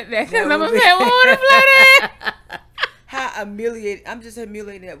laugh at that because I'm a fat woman with a flat ass. How humiliating. I'm just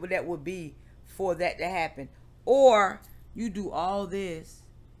humiliated that would be for that to happen. Or you do all this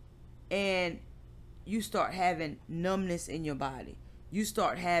and you start having numbness in your body. You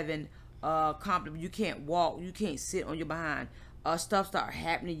start having you can't walk, you can't sit on your behind. Stuff start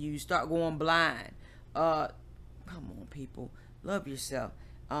happening to you. You start going blind. Come on, people. Love yourself.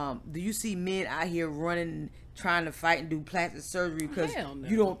 Do you see men out here running, trying to fight and do plastic surgery because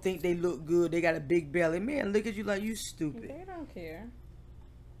you don't think they look good? They got a big belly. Man, look at you like you stupid. They don't care.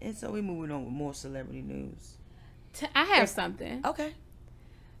 And so we're moving on with more celebrity news. I have something. Okay.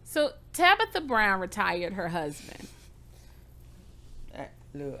 So Tabitha Brown retired her husband.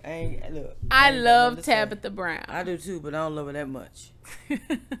 I love Tabitha Brown. I do too, but I don't love her that much.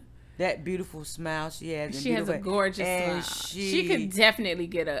 That beautiful smile she has. She has a gorgeous smile. She could definitely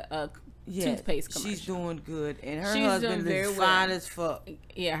get a toothpaste commercial. She's doing good, and her husband is fine as fuck.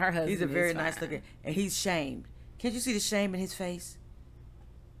 Yeah, her husband. He's a very nice looking, and he's shamed. Can't you see the shame in his face?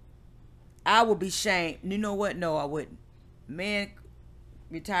 I would be shamed. You know what? No, I wouldn't. Man,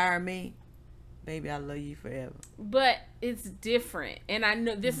 retire me, baby. I love you forever. But it's different, and I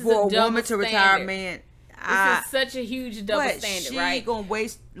know this is for a double woman to retire, man. This is such a huge double standard, right? She ain't gonna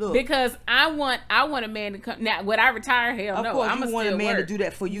waste. Look, because I want a man to come. Now, would I retire? Hell no. Of course, you want a man to do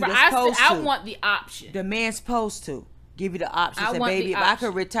that for you. I want the option. The man's supposed to give you the option. Say, baby, if I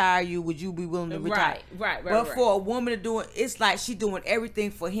could retire you, would you be willing to retire? Right. But for a woman to do it, it's like she doing everything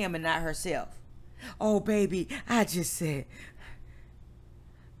for him and not herself. Oh, baby, I just said,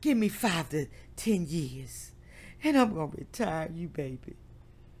 give me 5 to 10 years, and I'm gonna retire you, baby.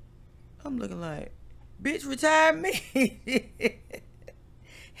 I'm looking like, bitch, retire me.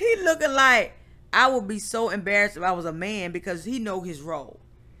 He looking like I would be so embarrassed if I was a man because he know his role.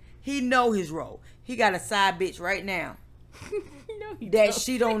 He know his role. He got a side bitch right now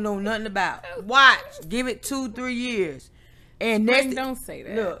she don't know nothing about. Watch, give it 2-3 years, and don't say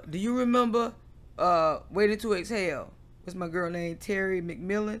that. Look, do you remember Waiting to Exhale? What's my girl name? Terry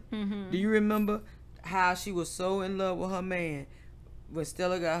McMillan. Mm-hmm. Do you remember how she was so in love with her man when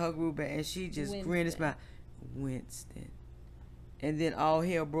Stella got her group back, and she just grinned and smiled? Winston. And then all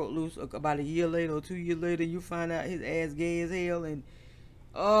hell broke loose about a year later or 2 years later. You find out his ass gay as hell, and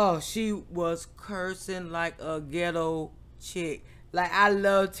she was cursing like a ghetto chick. Like, I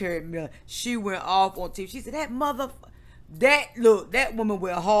love Terry Miller. She went off on TV. She said, that woman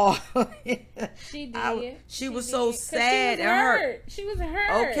went hard. She did. She was so sad and hurt. She was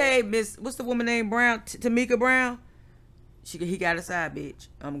hurt. Okay, what's the woman named Brown? Tamika Brown? He got a side bitch.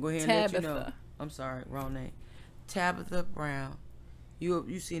 I'm going to go ahead and let you know. I'm sorry, wrong name. Tabitha Brown.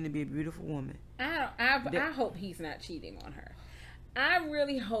 You seem to be a beautiful woman. I hope he's not cheating on her. I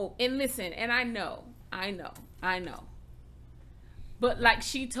really hope. And listen, and I know. But like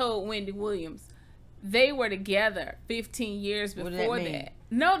she told Wendy Williams, they were together 15 years before that.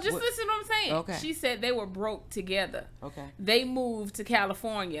 No, just listen to what I'm saying. Okay. She said they were broke together. Okay. They moved to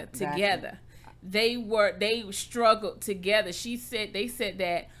California together. They struggled together. They said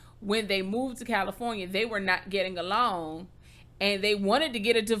that when they moved to California, they were not getting along and they wanted to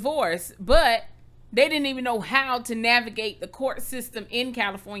get a divorce, but they didn't even know how to navigate the court system in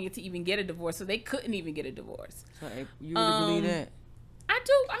California to even get a divorce, so they couldn't even get a divorce. So you really believe that? I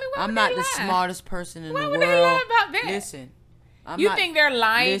do. I mean, why I'm would not they the lie? smartest person in Why the would world. they lie about that? Listen. You think they're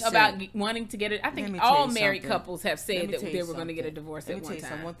lying listen. about wanting to get it? I Let think me tell all you married something. couples have Let said me that tell they you were going to get a something. divorce Let at me one tell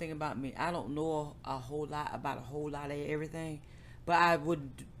you time. one thing about me. I don't know a whole lot about a whole lot of everything, but I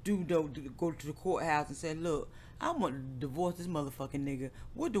would go to the courthouse and say, look, I want to divorce this motherfucking nigga.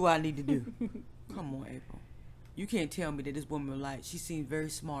 What do I need to do? Come on, April. You can't tell me that this woman, like, she seems very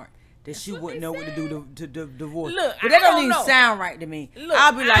smart. That she wouldn't know what to do to divorce. Look, but that I don't don't even know. sound right to me. Look,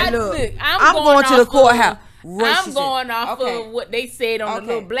 I'll be like, look, I'm going going to the off courthouse. I'm going off of what they said on the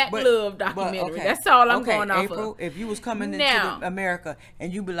little Black Love documentary. That's all I'm going off April, of. If you was coming Now, into America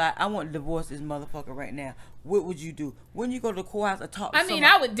and you be like, I want to divorce this motherfucker right now, what would you do? When you go to the courthouse or talk to somebody?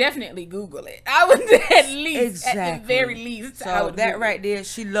 I would definitely Google it. I would at least, exactly. at the very least. So I would that Google right there,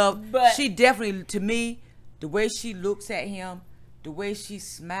 she definitely, to me, the way she looks at him, the way she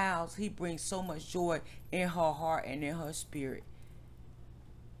smiles, he brings so much joy in her heart and in her spirit.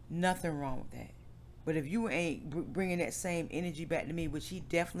 Nothing wrong with that. But if you ain't bringing that same energy back to me, which he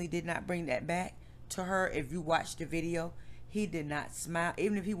definitely did not bring that back to her, if you watch the video, he did not smile.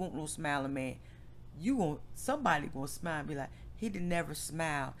 Even if he won't no smiling man, somebody gonna smile and be like, he did never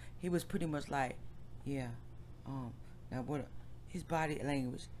smile. He was pretty much like, yeah, now his body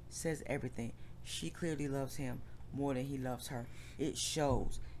language says everything. She clearly loves him more than he loves her. It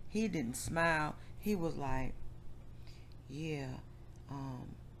shows. He didn't smile. He was like, yeah,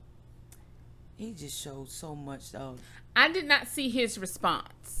 he just showed so much of. I did not see his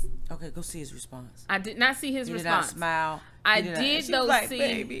response. Okay, go see his response. I did not see his response. Did not smile. I did though like, see.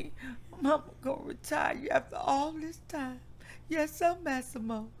 Baby, Mama gonna retire you after all this time. Yes, I'm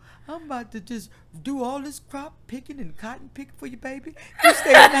Massimo. I'm about to just do all this crop picking and cotton picking for you, baby. You stay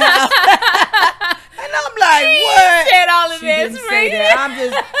in the house. And I'm like, she what? Said all of she this, didn't say that. I'm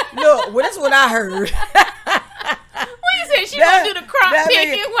just, look, well, that's what I heard. What you said? She gonna do the crop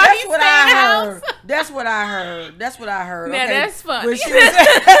picking while you stay in the house? That's what I heard. That's what I heard. Now okay. that's funny. When she you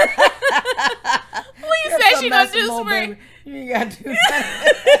said she gonna do spring. You ain't gotta do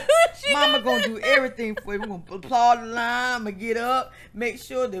that. Mama gonna do everything for you. We're gonna applaud the line. I'm gonna get up, make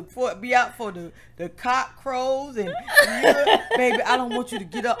sure be out for the cock crows and baby, I don't want you to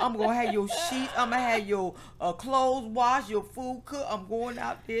get up. I'm gonna have your sheets. I'm gonna have your clothes washed, your food cooked. I'm going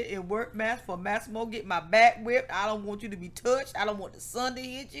out there and work for Massimo, get my back whipped. I don't want you to be touched. I don't want the sun to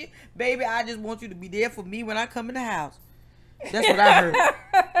hit you, baby. I just want you to be there for me when I come in the house. That's what I heard.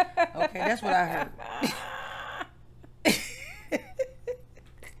 Okay, that's what I heard.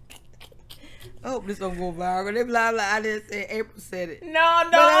 I hope this don't go viral. They blah blah. I didn't say April said it. No.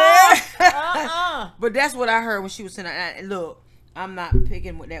 But that's what I heard when she was saying. And look, I'm not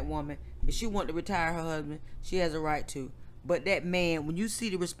picking with that woman. If she want to retire her husband, she has a right to. But that man, when you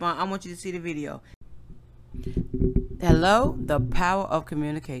see the response, I want you to see the video. Hello, the power of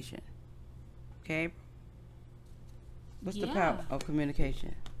communication. Okay. What's the power of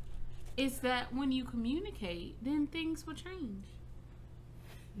communication? It's that when you communicate, then things will change.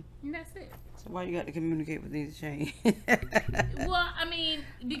 And that's it. So why you got to communicate with these change? Well, I mean,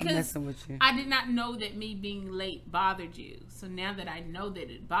 because with you. I did not know that me being late bothered you. So now that I know that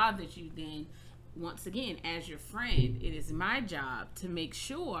it bothered you, then once again, as your friend, it is my job to make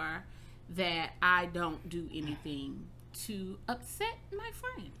sure that I don't do anything to upset my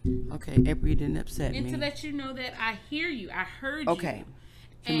friend. Okay, April, you didn't upset me. And to let you know that I hear you. I heard you. Okay.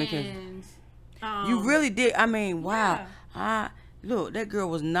 And you really did. I mean, wow. Yeah. Look, that girl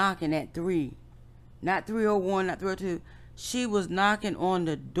was knocking at 3. Not 3:01, not 3:02. She was knocking on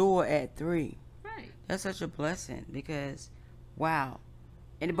the door at 3. Right. That's such a blessing because, wow.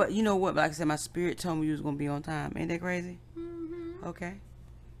 But you know what? Like I said, my spirit told me you was going to be on time. Ain't that crazy? Mm-hmm. Okay.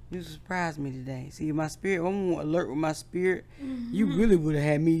 You surprised me today. See, my spirit, I'm more alert with my spirit. You really would have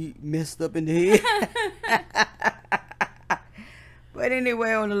had me messed up in the head. But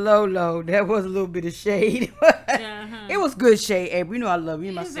anyway, on the low, that was a little bit of shade. It was good shade, April. You know I love you.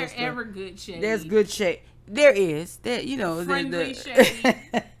 You're my sister. Is there ever good shade? There's good shade. There is. That, you know. Friendly shade.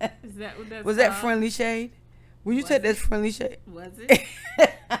 Is that what that's Was that called? friendly shade? When you said that's friendly shade? Was it?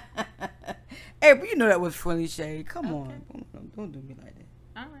 April, you know that was friendly shade. Come on. Don't do me like that.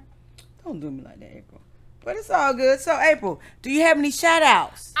 All right. Don't do me like that, April. But it's all good. So, April, do you have any shout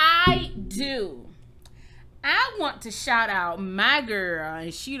outs? I do. I want to shout out my girl,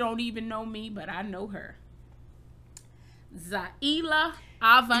 and she don't even know me, but I know her. Zaila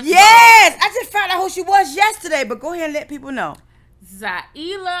Avant-Garde. Yes! I just found out who she was yesterday, but go ahead and let people know.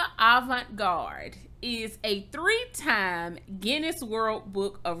 Zaila Avant-Garde is a 3-time Guinness World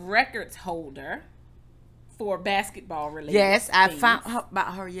Book of Records holder for basketball related. Yes, I found out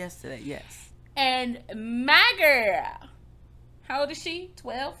about her yesterday. Yes. And my girl, how old is she?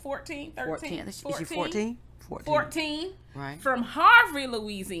 12, 14, 13? 14. Is she 14? 14. Right. From Harvey,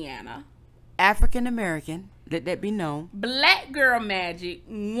 Louisiana. African American. Let that be known. Black Girl Magic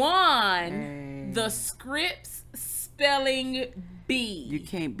won the Scripps Spelling Bee. You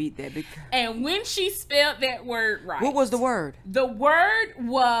can't beat that. And when she spelled that word right. What was the word? The word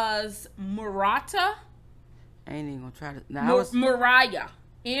was Murata. I ain't even going to try to. Murraya.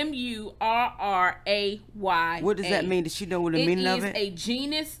 Murraya. What does that mean? Does she know what the meaning of it? It is a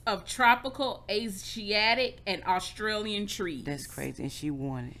genus of tropical, Asiatic, and Australian trees. That's crazy. And she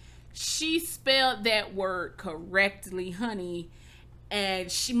won it. She spelled that word correctly, honey.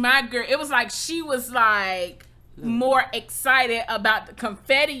 And my girl, it was like she was like more excited about the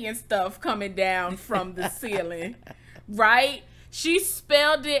confetti and stuff coming down from the ceiling, right? She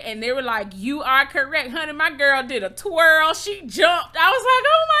spelled it, and they were like, "You are correct, honey." My girl did a twirl. She jumped. I was like,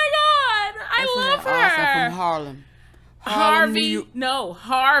 "Oh my God, I love her." Awesome. From Harlem. Harvey,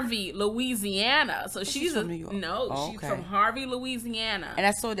 Louisiana. So she's from New York. She's from Harvey, Louisiana. And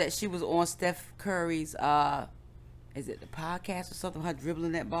I saw that she was on Steph Curry's is it the podcast or something? Her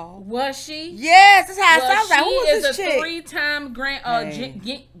dribbling that ball. Was she? Yes, that's how I sounds like. Who She is is this a chick? 3-time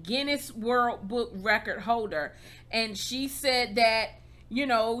Guinness World Book record holder, and she said that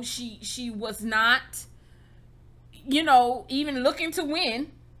she was not even looking to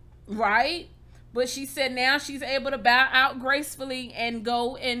win, right? But she said now she's able to bow out gracefully and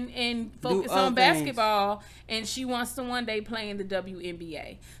go and focus on basketball. And she wants to one day play in the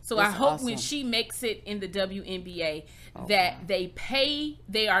WNBA. So I hope when she makes it in the WNBA that the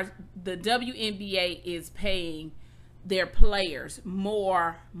WNBA is paying their players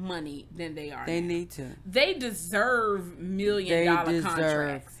more money than they are. They need to. They deserve $1 million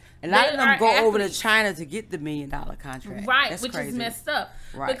contracts. And a lot of them go over to China to get the $1 million contract. Right, That's which crazy. is messed up.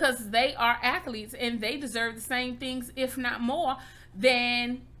 Right. Because they are athletes and they deserve the same things, if not more,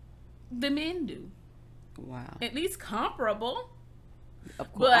 than the men do. Wow. At least comparable.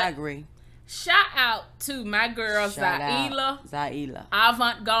 Of course, I agree. Shout out to my girl Zaila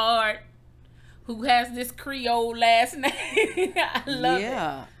Avant-Garde, who has this Creole last name. I love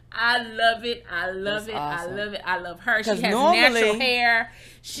it. I love it. I love it. Awesome. I love it. I love her. She has natural hair.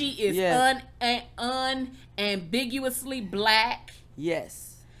 She is unambiguously black.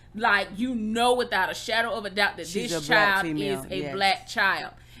 Yes. Like, without a shadow of a doubt that this child is a black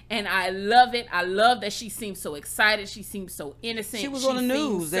child. And I love it. I love that she seems so excited. She seems so innocent. She was on the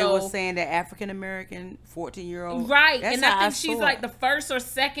news. They were saying that African American 14-year-old. Right. And I think she's like the first or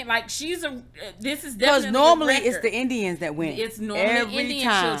second. Like, this is definitely because normally it's the Indians that win. It's normally Indian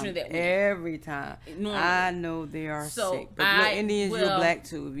children that win. Every time. I know they are sick. But look, Indians, you're black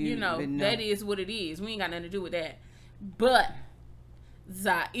too. If you know. That is what it is. We ain't got nothing to do with that. But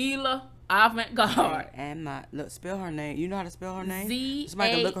Zaila Avant-Garde. And look, spell her name. You know how to spell her name?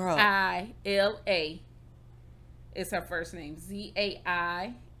 Zaila. It's her first name.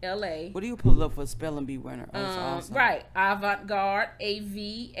 Zaila. What do you pull up for spelling bee winner? Oh, it's awesome. Right. Avant-Garde.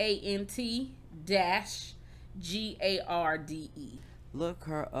 AVANT-GARDE. Look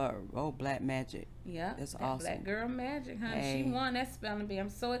her up. Oh, Black Magic. Yeah. That's awesome. Black Girl Magic, huh? Hey. She won that spelling bee. I'm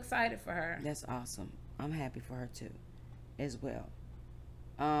so excited for her. That's awesome. I'm happy for her too, as well.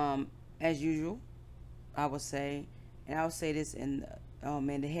 As usual, I would say, and I would say this in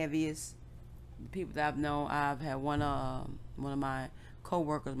the heaviest people that I've known. I've had one of my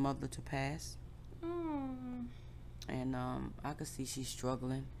co-workers' mother to pass, and I could see she's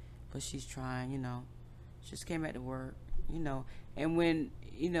struggling, but she's trying. She just came back to work. And when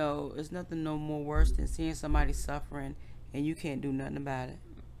it's nothing no more worse than seeing somebody suffering and you can't do nothing about it.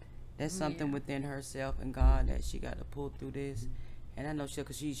 That's something within herself and God that she got to pull through this. And I know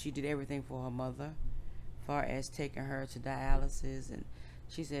because she did everything for her mother, as far as taking her to dialysis. And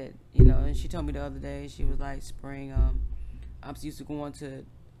she said, and she told me the other day, she was like, Spring, I'm used to going to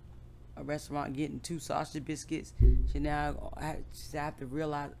a restaurant and getting 2 sausage biscuits. She said, I have to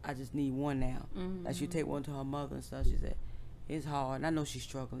realize I just need one now. Mm-hmm. Like she take one to her mother and stuff. She said, it's hard. And I know she's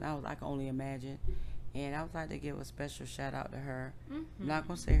struggling. I can only imagine. And I would like to give a special shout out to her. Mm-hmm. I'm not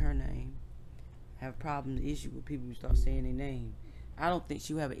going to say her name. I have a problem, the issue with people who start saying their name. I don't think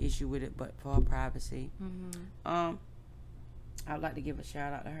she would have an issue with it, but for her privacy. Mm-hmm. I'd like to give a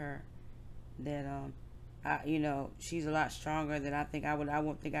shout out to her that she's a lot stronger than I think I would. I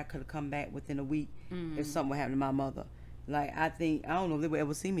won't think I could have come back within a week if something would happen to my mother. Like, I don't know if they would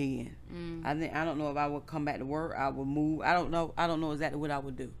ever see me again. I don't know if I would come back to work. I would move. I don't know exactly what I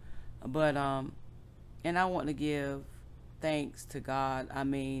would do. But and I want to give thanks to God. I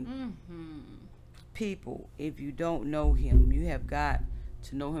mean, people, if you don't know him, you have got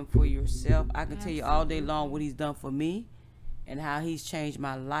to know him for yourself. I can tell you all day long what he's done for me and how he's changed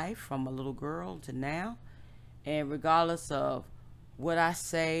my life from a little girl to now. And regardless of what I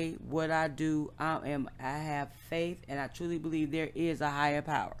say, what I do, I have faith, and I truly believe there is a higher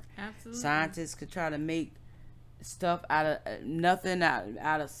power. Absolutely. Scientists could try to make stuff out of nothing,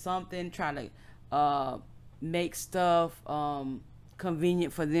 out of something, trying to make stuff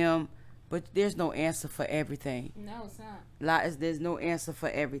convenient for them, but there's no answer for everything. No, it's not. There's no answer for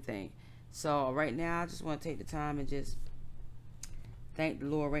everything. So right now, I just want to take the time and just thank the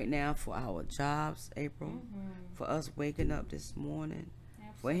Lord right now for our jobs, April, for us waking up this morning,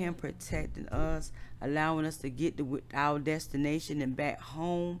 for him protecting us, allowing us to get to our destination and back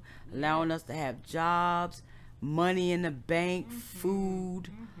home, allowing us to have jobs, money in the bank, food,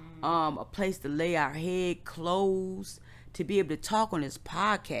 a place to lay our head, clothes, to be able to talk on this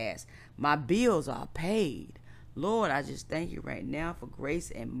podcast. My bills are paid. Lord, I just thank you right now for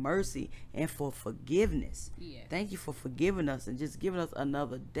grace and mercy and for forgiveness. Yes. Thank you for forgiving us and just giving us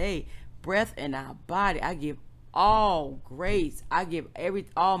another day, breath in our body. I give all grace. I give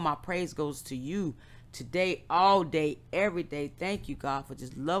all my praise goes to you today, all day, every day. Thank you, God, for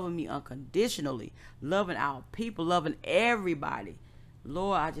just loving me unconditionally, loving our people, loving everybody.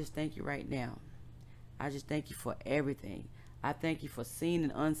 Lord, I just thank you right now. I just thank you for everything. I thank you for seen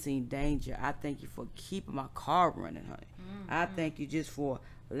and unseen danger. I thank you for keeping my car running, honey. I thank you just for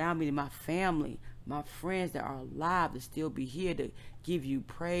allowing me, my family, my friends that are alive to still be here to give you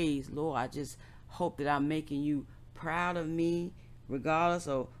praise. Lord, I just hope that I'm making you proud of me, regardless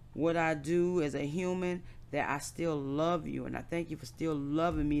of what I do as a human, that I still love you. And I thank you for still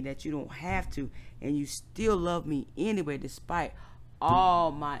loving me, that you don't have to, and you still love me anyway, despite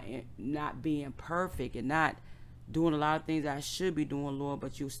all my not being perfect and not doing a lot of things I should be doing, Lord,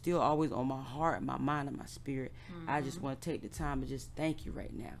 but you're still always on my heart, my mind, and my spirit. I just want to take the time to just thank you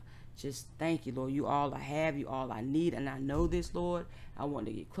right now. Just thank you, Lord. You all I have, you all I need, and I know this, Lord. I want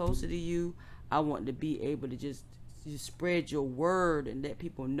to get closer to you. I want to be able to just spread your word and let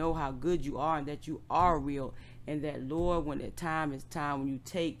people know how good you are and that you are real, and that, Lord, when the time is time, when you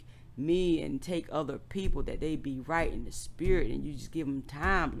take me and take other people, that they be right in the spirit, and you just give them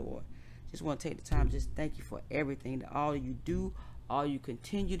time, Lord. Just want to take the time to just thank you for everything, that all you do, all you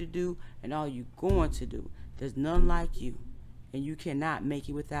continue to do, and all you going to do. There's none like you, and you cannot make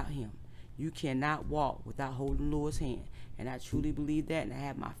it without him. You cannot walk without holding the Lord's hand, and I truly believe that, and I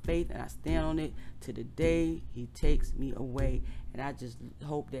have my faith, and I stand on it to the day he takes me away. And I just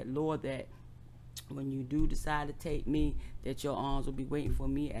hope that, Lord, that when you do decide to take me, that your arms will be waiting for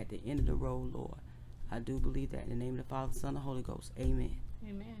me at the end of the road, Lord. I do believe that in the name of the Father, Son, and Holy Ghost. Amen.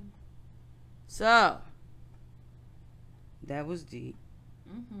 Amen. So, that was deep.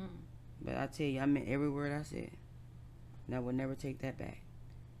 But I tell you, I meant every word I said. And I will never take that back.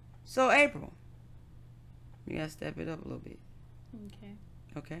 So, April, you got to step it up a little bit.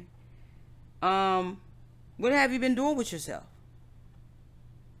 Okay. What have you been doing with yourself?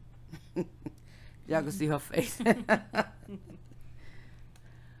 Y'all can see her face.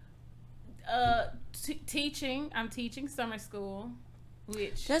 Teaching. I'm teaching summer school.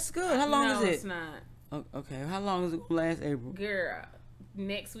 Which that's good. How long is it? It's not. Okay. How long is it gonna last, April? Girl,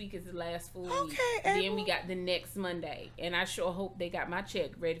 next week is the last full week. April. Then we got the next Monday, and I sure hope they got my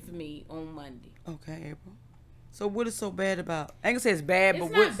check ready for me on Monday. Okay, April. So what is so bad about? I ain't gonna say it's bad, it's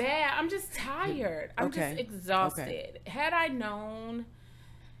but not bad. I'm just tired. I'm just exhausted. Okay. Had I known.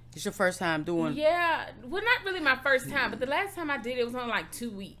 It's your first time doing. Yeah, well, not really my first time, but the last time I did it was on like 2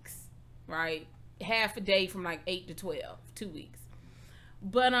 weeks, right? Half a day from like 8 to 12, 2 weeks.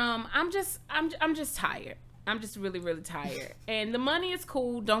 But I'm just tired. I'm just really, really tired. And the money is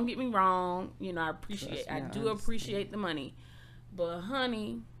cool. Don't get me wrong. You know, I do appreciate the money. But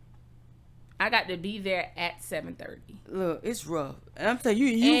honey, I got to be there at 7:30. Look, it's rough. And I'm telling you,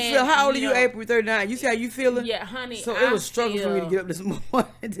 you feel. How old are you, April 39? You see how you feeling? Yeah, honey. So it was struggling for me to get up this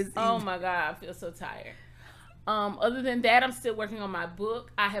morning. Oh my God, I feel so tired. Other than that, I'm still working on my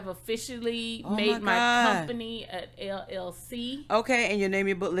book. I have officially made my company at LLC. Okay, and you name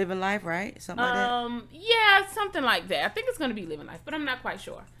your book Living Life, right? Something like that? Yeah, something like that. I think it's going to be Living Life, but I'm not quite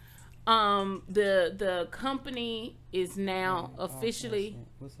sure. The company is now officially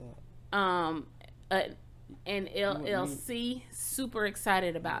and LLC. Super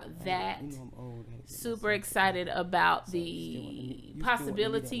excited about that. Super excited about the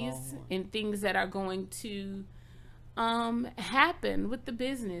possibilities and things that are going to happen with the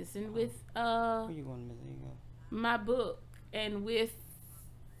business and with my book and with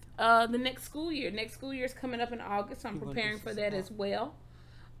the next school year. Next school year is coming up in August, so I'm preparing for that as well.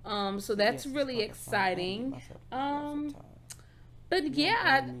 So that's really exciting. But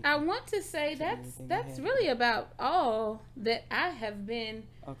yeah, I want to say that's really about all that I have been.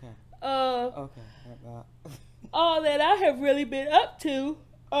 All that I have really been up to.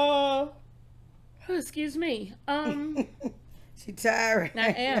 Excuse me. She tired. I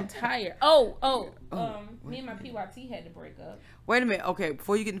am tired. Me and my PYT had to break up. Wait a minute. Okay,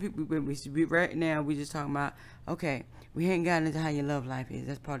 before you get to people, we should be right now. We just talking about. Okay, we ain't gotten into how your love life is.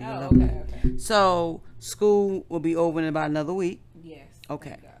 That's part of your love life. Okay. So school will be over in about another week. Yes.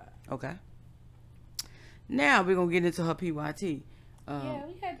 Okay. Okay. Now we're gonna get into her PYT. Yeah,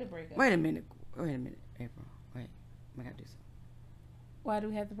 we had to break up. Wait a minute, April. Wait, I gotta do something. Why do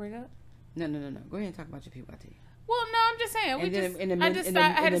we have to break up? No. Go ahead and talk about your PYT. Well, no, I'm just saying. In the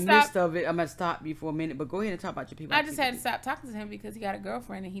midst of it, I'm gonna stop you for a minute. But go ahead and talk about your PYT. I just had to stop talking to him because he got a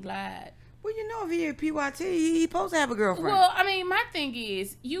girlfriend and he lied. Well, you know, if he had PYT, he's supposed to have a girlfriend. Well, I mean, my thing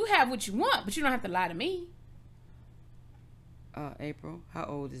is, you have what you want, but you don't have to lie to me. April, how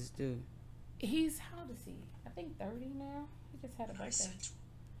old is this dude? How old is he? I think 30 now. He just had a birthday.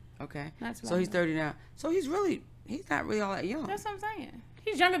 Okay. So he's 30 now. So he's not really all that young. That's what I'm saying.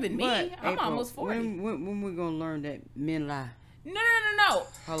 He's younger than me. I'm April, almost 40. When we gonna learn that men lie? No.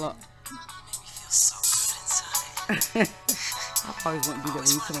 Hold up. I always want to do that when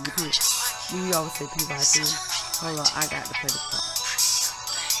you tell me to. You always say PYT. Hold on, I got to play this part.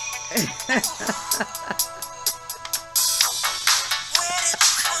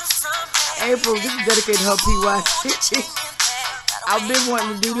 April, this is dedicated to her PYT. I've been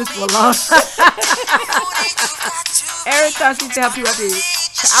wanting to do this for a long time. Every time she said her PYT,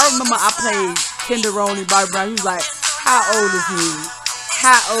 I remember I played Tenderoni by Brown. He was like, how old is he?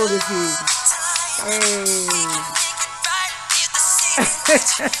 How old is he? Hey.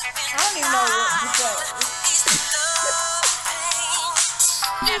 I don't even know what to say.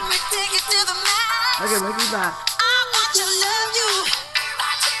 Okay, make me laugh.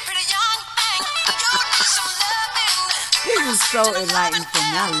 This is so enlightening for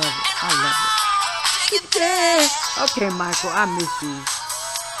me. I love it. Okay, Michael, I miss you.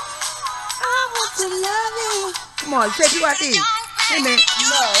 I want to love you. Come on, say PYT. Hey, man.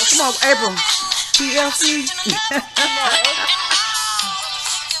 No. Come on, April. TLC.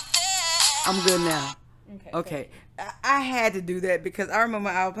 I'm good now. Okay. I had to do that because I remember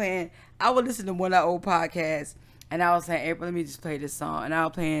I would listen to one of our old podcasts and I was saying, April, let me just play this song. And I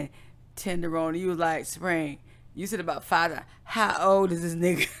was playing Tenderoni. You was like, Spring, you said about 5. How old is this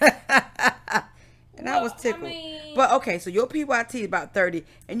nigga? And I was tickled. But okay, so your PYT is about 30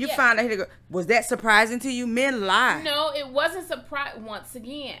 and you found out, was that surprising to you? Men lie. No, it wasn't surprising. Once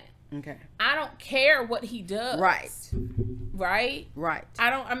again. Okay. I don't care what he does. Right.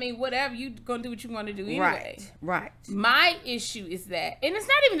 Whatever, you gonna do what you want to do anyway. Right. My issue is that, and it's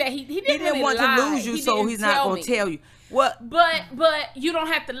not even that he didn't really want lie. to lose you, so he's not gonna tell you. What? But you don't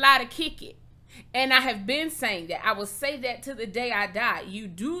have to lie to kick it. And I have been saying that. I will say that to the day I die. You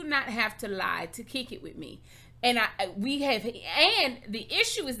do not have to lie to kick it with me. And the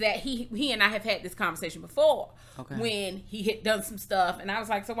issue is that he and I have had this conversation before. Okay. When he had done some stuff, and I was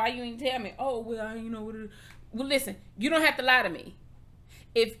like, so why you ain't tell me? Oh, well, you know what? Well, listen, you don't have to lie to me.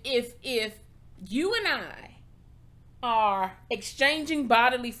 If you and I are exchanging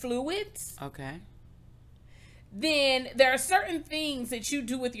bodily fluids, okay, then there are certain things that you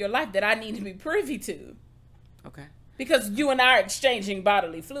do with your life that I need to be privy to. Okay. Because you and I are exchanging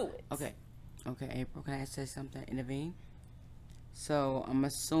bodily fluids. Okay, April, can I say something? Intervene. So I'm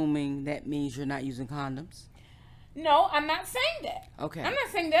assuming that means you're not using condoms. No, I'm not saying that. Okay. I'm not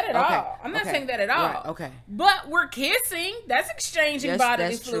saying that at all. I'm not saying that at all. Right. Okay. But we're kissing. That's exchanging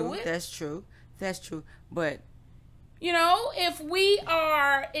bodily fluid. That's true. But you know, if we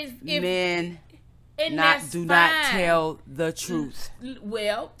are, if men do not tell the truth.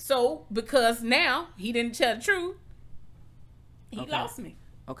 Well, so because now he didn't tell the truth, he lost me.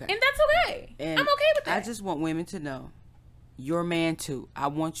 Okay. And that's okay. And I'm okay with that. I just want women to know, your man too. I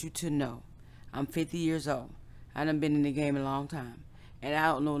want you to know, I'm 50 years old. I done been in the game a long time. And I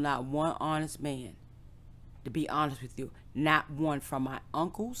don't know not one honest man, to be honest with you. Not one, from my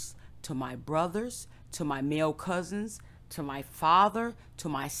uncles, to my brothers, to my male cousins, to my father, to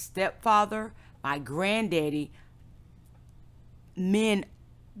my stepfather, my granddaddy. Men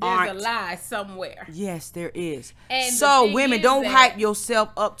There's a lie somewhere. Yes, there is. And so women, don't hype yourself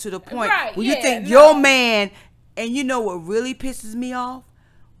up to the point where you think your man. And you know what really pisses me off?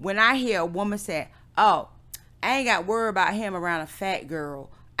 When I hear a woman say, "Oh, I ain't got to worry about him around a fat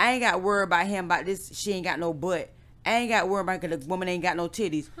girl. I ain't got to worry about him about this. She ain't got no butt. I ain't got to worry about the woman ain't got no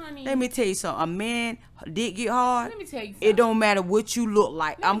titties." Honey, let me tell you something. A man dick get hard. Let me tell you something. It don't matter what you look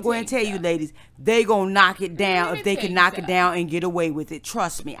like. I'm going to tell you, ladies, they gonna knock it down if they can knock it down and get away with it.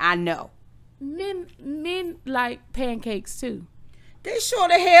 Trust me, I know. Men like pancakes too. They sure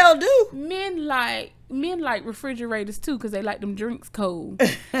the hell do. Men like refrigerators too, because they like them drinks cold.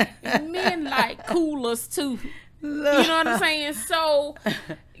 Men like coolers too. Look. You know what I'm saying? So,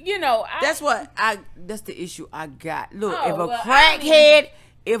 you know, that's the issue I got. Look, if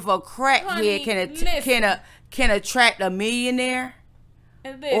a crackhead can attract a millionaire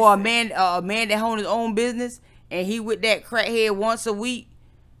or a man that owns his own business, and he with that crackhead once a week,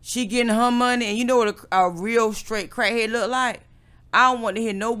 she getting her money, and you know what a real straight crackhead look like? I don't want to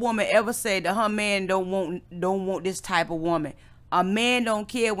hear no woman ever say that her man don't want this type of woman. A man don't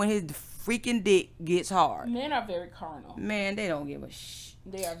care when his freaking dick gets hard. Men are very carnal. Man, they don't give a shit.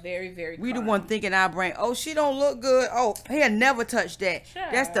 They are very, very carnal. We the one thinking our brain, oh, she don't look good. Oh, he'll never touch that. Sure.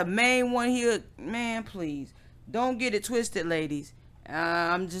 That's the main one here. Man, please. Don't get it twisted, ladies.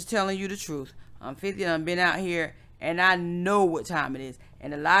 I'm just telling you the truth. I'm 50 and I've been out here, and I know what time it is.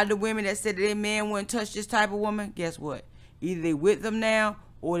 And a lot of the women that said that their man wouldn't touch this type of woman, guess what? Either they with them now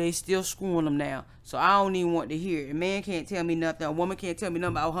or they still screwing them now. So I don't even want to hear it. A man can't tell me nothing. A woman can't tell me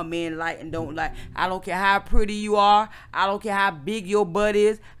nothing about her man like and don't like. I don't care how pretty you are. I don't care how big your butt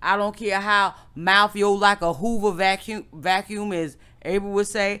is. I don't care how mouth you like a Hoover vacuum, as April would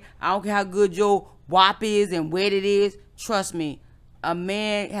say. I don't care how good your wop is and wet it is. Trust me, a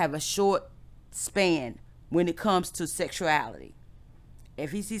man have a short span when it comes to sexuality.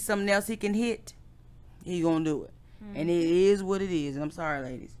 If he sees something else he can hit, he gonna do it. And it is what it is. And I'm sorry,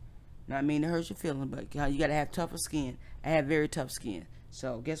 ladies. Not mean to hurt your feelings, but you got to have tougher skin. I have very tough skin.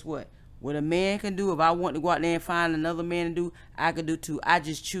 So guess what? What a man can do, if I want to go out there and find another man to do, I could do too. I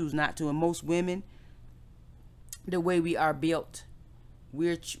just choose not to. And most women, the way we are built,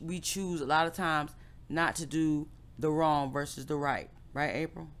 we choose a lot of times not to do the wrong versus the right. Right,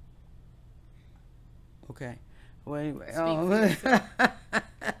 April? Okay. Well, anyway.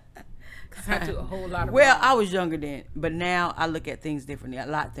 I do a whole lot of wrong. I was younger then, but now I look at things differently. A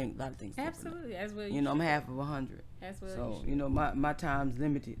lot of things absolutely, as well. You know, I'm half of 100. As well. So you know, my time's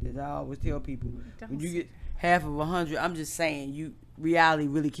limited. As I always tell people, when you get half of 100, I'm just saying, reality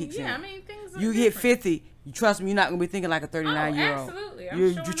really kicks in. Yeah, I mean, things. You get 50, you trust me, you're not gonna be thinking like a 39-year-old. Absolutely,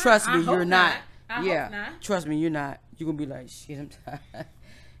 you trust me, you're not. I hope not. Trust me, you're not. You're gonna be like, shit, I'm tired.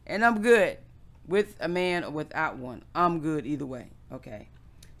 And I'm good with a man or without one. I'm good either way. Okay,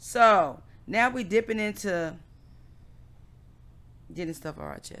 so. Now we dipping into getting stuff off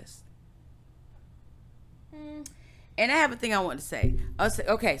our chest. And I have a thing I want to say.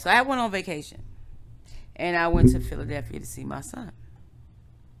 Okay, so I went on vacation. And I went to Philadelphia to see my son.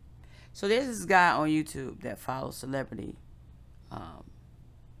 So there's this guy on YouTube that follows celebrity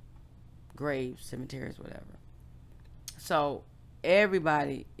graves, cemeteries, whatever. So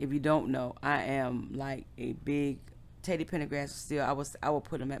everybody, if you don't know, I am like a big Teddy Pendergrass. Still, I will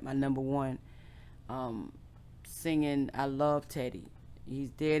put him at my number one. Singing, I love Teddy. He's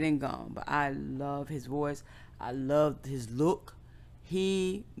dead and gone, but I love his voice. I love his look.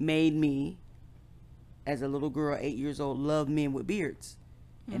 He made me, as a little girl, 8 years old, love men with beards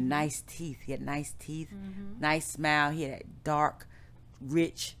and nice teeth. He had nice teeth, nice smile. He had that dark,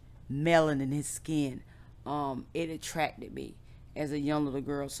 rich melanin in his skin. It attracted me as a young little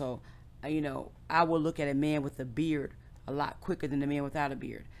girl. So, you know, I would look at a man with a beard a lot quicker than a man without a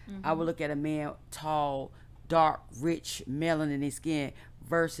beard. I would look at a man tall, dark, rich, melanin in his skin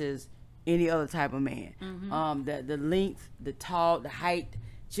versus any other type of man. The length, the tall, the height,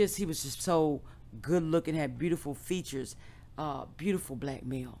 he was just so good looking, had beautiful features, beautiful black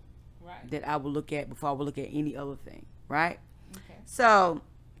male. Right. That I would look at before I would look at any other thing. Right? Okay. So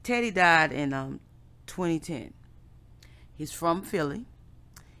Teddy died in 2010. He's from Philly.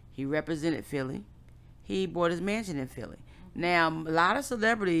 He represented Philly. He bought his mansion in Philly. Now, a lot of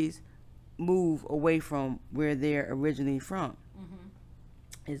celebrities move away from where they're originally from.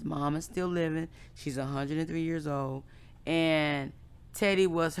 His mom is still living. She's 103 years old. And Teddy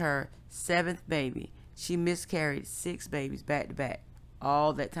was her 7th baby. She miscarried 6 babies back to back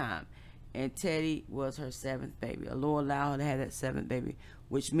all that time. And Teddy was her 7th baby. The Lord allowed her to have that 7th baby,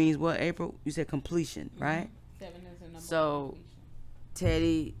 which means what, April? You said completion, right? 7 is a number. So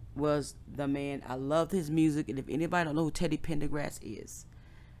Teddy was the man. I loved his music. And if anybody don't know who Teddy Pendergrass is,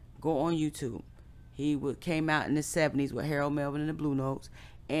 Go on YouTube. He came out in the 70s with Harold Melvin and the Blue Notes,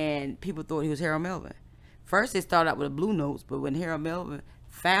 and people thought he was Harold Melvin. First, they started out with the Blue Notes, but when Harold Melvin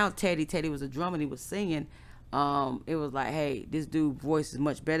found Teddy was a drummer and he was singing, it was like, hey, this dude's voice is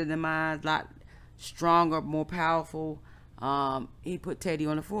much better than mine, a lot stronger, more powerful. He put Teddy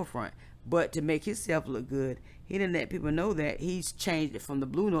on the forefront. But to make himself look good, he didn't let people know that he's changed it from the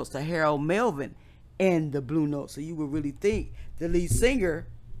Blue Notes to Harold Melvin and the Blue Notes. So you would really think the lead singer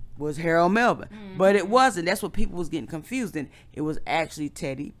was Harold Melvin. But it wasn't. That's what people was getting confused in. It was actually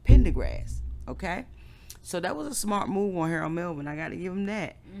Teddy Pendergrass. Okay? So that was a smart move on Harold Melvin. I got to give him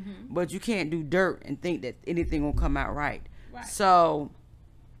that. But you can't do dirt and think that anything will come out right. So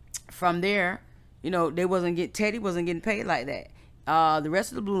from there, you know, Teddy wasn't getting paid like that. The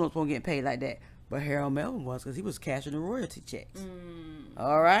rest of the Blue Notes weren't getting paid like that. But Harold Melvin was, because he was cashing the royalty checks.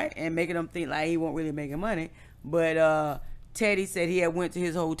 All right? And making them think like he wasn't really making money. But Teddy said he had went to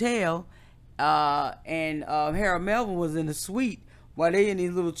his hotel, and Harold Melvin was in the suite while they in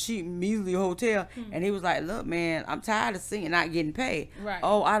these little cheap, measly hotel. And he was like, look, man, I'm tired of singing, not getting paid.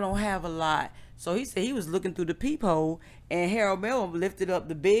 Oh, I don't have a lot. So he said he was looking through the peephole, and Harold Melvin lifted up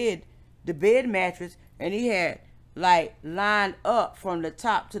the bed mattress, and he had, like, lined up from the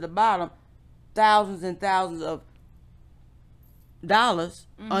top to the bottom, thousands and thousands of dollars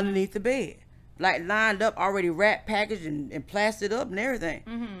underneath the bed. Like, lined up, already wrapped, packaged, and plastered up and everything.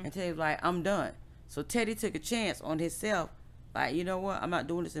 And Teddy was like, I'm done. So Teddy took a chance on himself. Like, you know what? I'm not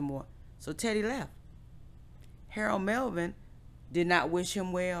doing this anymore. So Teddy left. Harold Melvin did not wish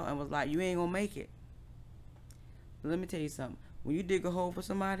him well and was like, you ain't gonna make it. But let me tell you something. When you dig a hole for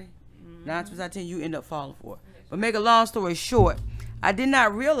somebody, 9 times out of 10, you end up falling for it. But make a long story short, I did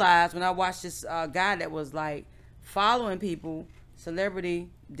not realize when I watched this guy that was like following people, celebrity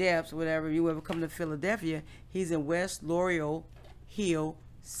deaths, whatever, you ever come to Philadelphia, he's in West Laurel Hill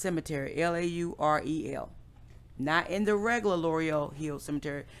Cemetery, Laurel. Not in the regular Laurel Hill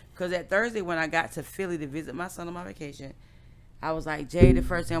Cemetery. Because that Thursday when I got to Philly to visit my son on my vacation, I was like, Jay, the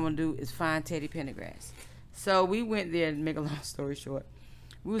first thing I'm going to do is find Teddy Pendergrass. So we went there, to make a long story short.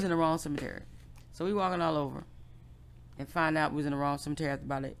 We was in the wrong cemetery. So we walking all over and find out we was in the wrong cemetery after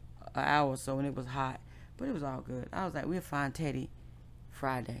about an hour or so, and it was hot. But it was all good. I was like, we'll find Teddy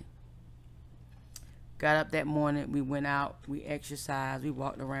Friday. Got up that morning. We went out. We exercised. We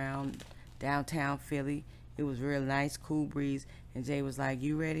walked around downtown Philly. It was real nice, cool breeze. And Jay was like,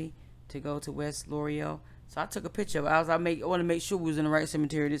 you ready to go to West Laurel? So I took a picture of it. I want to make sure we was in the right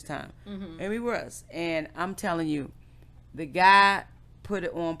cemetery this time. And we was. And I'm telling you, the guy put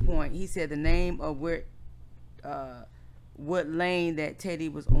it on point. He said the name of where, what lane that Teddy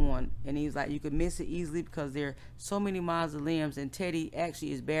was on. And he was like, you could miss it easily because there are so many mausoleums. And Teddy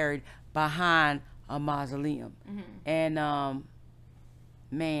actually is buried behind a mausoleum. And,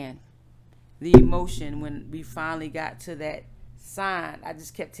 man, the emotion when we finally got to that sign, I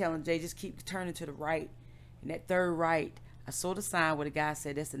just kept telling Jay, just keep turning to the right. And that third right, I saw the sign where the guy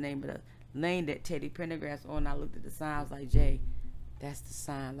said that's the name of the lane that Teddy Pendergrass on. I looked at the sign, I was like, Jay, that's the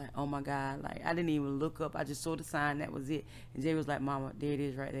sign. Like, oh my God. Like, I didn't even look up. I just saw the sign. That was it. And Jay was like, Mama, there it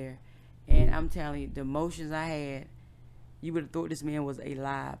is right there. And I'm telling you, the emotions I had, you would have thought this man was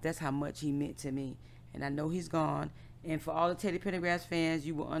alive. That's how much he meant to me. And I know he's gone. And for all the Teddy Pendergrass fans,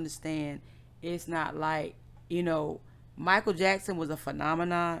 you will understand it's not like, you know, Michael Jackson was a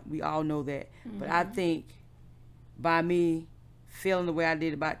phenomenon. We all know that. But I think by me feeling the way I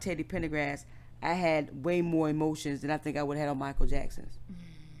did about Teddy Pendergrass, I had way more emotions than I think I would have had on Michael Jackson's.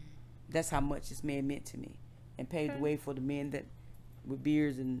 That's how much this man meant to me and paved the way for the men that with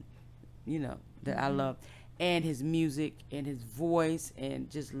beards and, you know, that I love. And his music and his voice and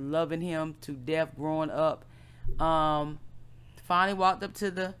just loving him to death growing up. Finally walked up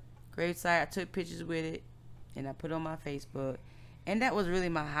to the gravesite. I took pictures with it and I put it on my Facebook. And that was really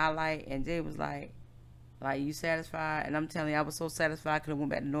my highlight. And Jay was like, you satisfied? And I'm telling you, I was so satisfied I could have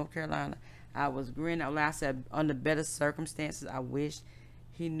went back to North Carolina. I was grinning out loud. I said, under better circumstances, I wish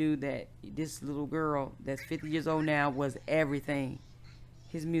he knew that this little girl that's 50 years old now was everything.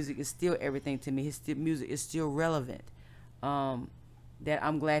 His music is still everything to me. His music is still relevant. That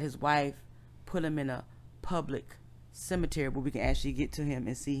I'm glad his wife put him in a public cemetery where we can actually get to him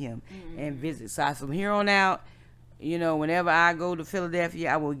and see him and visit. So from here on out, you know, whenever I go to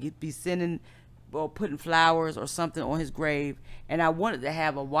Philadelphia, I will be sending or putting flowers or something on his grave. And I wanted to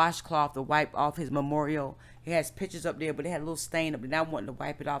have a washcloth to wipe off his memorial. He has pictures up there, but it had a little stain up there. And I wanted to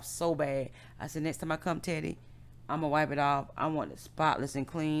wipe it off so bad. I said, next time I come, Teddy, I'm going to wipe it off. I want it spotless and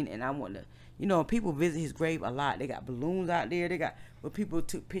clean. And I want to, you know, people visit his grave a lot. They got balloons out there. They got where people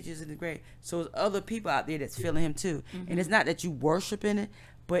took pictures in his grave. So there's other people out there that's feeling him too. And it's not that you worshiping it,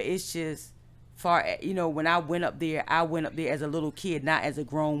 but it's just when I went up there as a little kid, not as a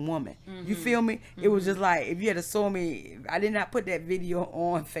grown woman. You feel me? It was just like, if you had saw me, I did not put that video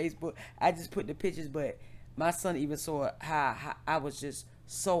on Facebook. I just put the pictures, but my son even saw how I was just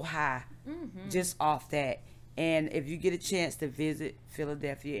so high just off that. And if you get a chance to visit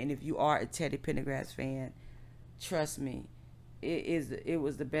Philadelphia, and if you are a Teddy Pendergrass fan, trust me, it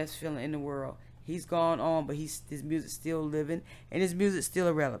was the best feeling in the world. He's gone on, but his music's still living, and his music's still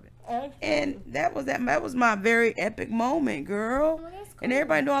irrelevant. Okay. And that was my very epic moment, girl. Oh, that's cool. And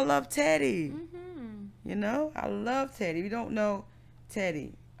everybody know I love Teddy. You know, I love Teddy. If you don't know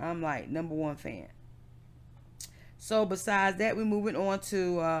Teddy, I'm like #1 fan. So besides that, we're moving on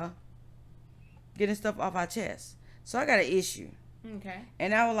to getting stuff off our chest. So I got an issue. Okay.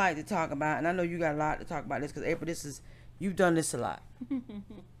 And I would like to talk about, and I know you got a lot to talk about this, because April, you've done this a lot.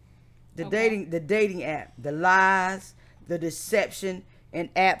 The dating app, the lies, the deception, and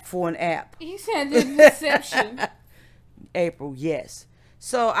app for an app. He said the deception. April, yes.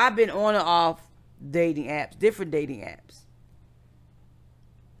 So I've been on and off dating apps, different dating apps.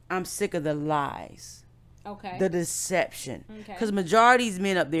 I'm sick of the lies. Okay. The deception. Okay. Because majority of these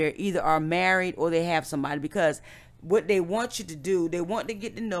men up there either are married or they have somebody, because what they want you to do, they want to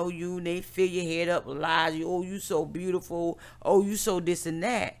get to know you, and they fill your head up with lies. Oh, you so beautiful. Oh, you so this and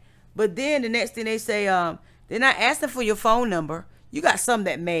that. But then the next thing they say, they're not asking for your phone number. You got some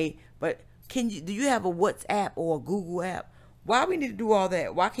that may, but do you have a WhatsApp or a Google app? Why we need to do all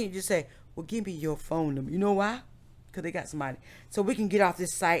that? Why can't you just say, well, give me your phone number? You know why? Because they got somebody. So we can get off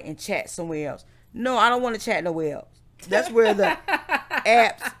this site and chat somewhere else. No, I don't want to chat nowhere else. That's where the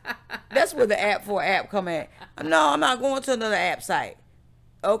app for app come at. No, I'm not going to another app site.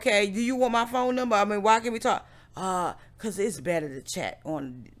 Okay, do you want my phone number? I mean, why can't we talk? Because it's better to chat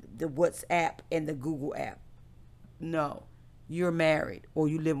on the WhatsApp and the Google app. No, you're married or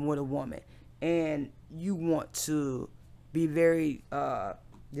you living with a woman and you want to be very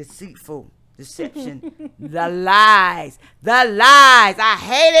deceitful, deception, the lies. I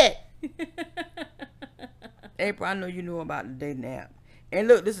hate it. April, I know you knew about the dating app. And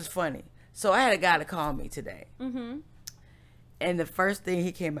look, this is funny. So I had a guy to call me today. And the first thing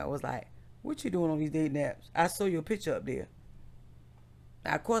he came out was like, what you doing on these dating apps? I saw your picture up there.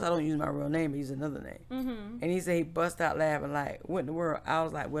 Now, of course, I don't use my real name. I use another name. And he said he bust out laughing like, what in the world? I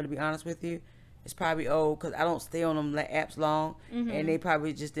was like, well, to be honest with you, it's probably old because I don't stay on them apps long. And they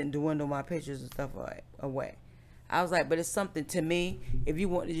probably just didn't dwindle my pictures and stuff away. I was like, but it's something to me. If you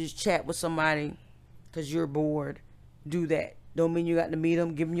want to just chat with somebody because you're bored, do that. Don't mean you got to meet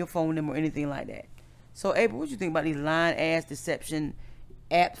them, give them your phone number or anything like that. So, April, what you think about these lying-ass deception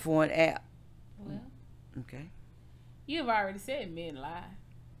apps for an app? Well, okay. You've already said men lie.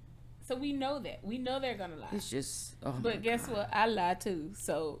 So we know that. We know they're going to lie. It's just... but guess what? I lie too.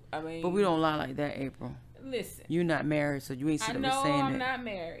 So, I mean... But we don't lie like that, April. Listen. You're not married, so you ain't sitting up saying that. I'm not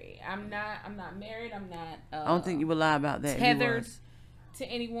married. I'm not married. I'm not... I don't think you would lie about that. Tethered to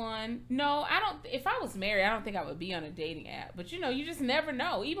anyone. No, I don't... If I was married, I don't think I would be on a dating app. But, you just never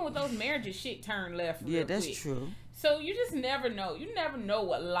know. Even with those marriages, shit turn left real that's quick. True. So you just never know. You never know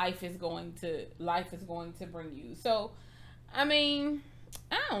what life is going to bring you. So, I mean,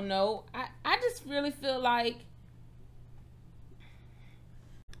 I don't know. I just really feel like...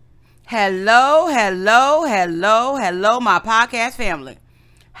 Hello, my podcast family.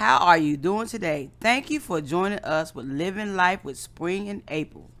 How are you doing today? Thank you for joining us with Living Life with Spring and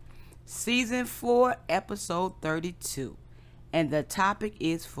April, Season 4, Episode 32. And the topic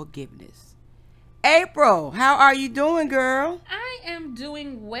is forgiveness. April, how are you doing, girl? I am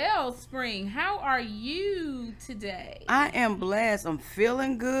doing well, Spring. How are you today? I am blessed. I'm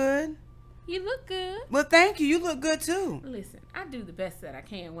feeling good. You look good. Well, thank you. You look good, too. Listen, I do the best that I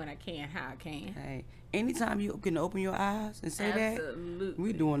can when I can, how I can. Hey, anytime you can open your eyes and say Absolutely. That,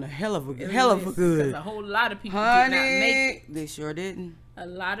 we doing a hell of a good. Because a whole lot of people did not make it. They sure didn't. A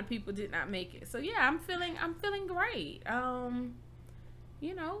lot of people did not make it. So, yeah, I'm feeling great.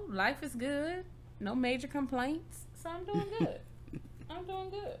 Life is good. No major complaints. So I'm doing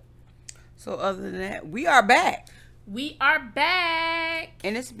good. So other than that, we are back. We are back.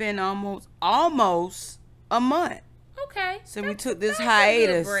 And it's been almost a month. Okay. So we took this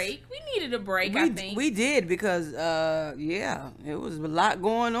hiatus. Break. We needed a break, I think. We did because, it was a lot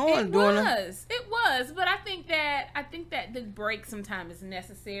going on. It was. But I think that the break sometimes is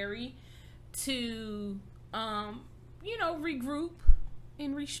necessary to, regroup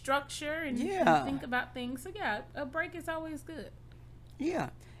and restructure and think about things. So yeah, a break is always good. Yeah.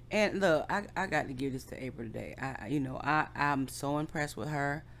 And look, I got to give this to April today. I'm so impressed with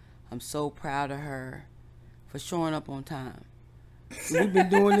her. I'm so proud of her for showing up on time. We've been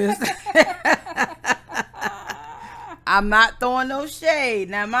doing this. I'm not throwing no shade.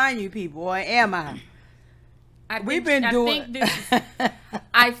 Now, mind you, people, or am I? I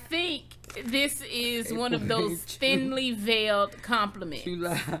think this is one of those thinly veiled compliments.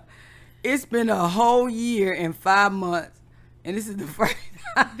 It's been a whole year and 5 months, and this is the first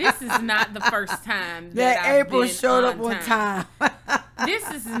time. This is not the first time that April showed up on time.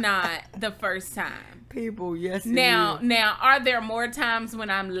 This is not the first time. People, yes. Now, are there more times when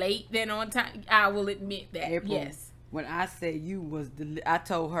I'm late than on time? I will admit that. April, yes. When I said you was, I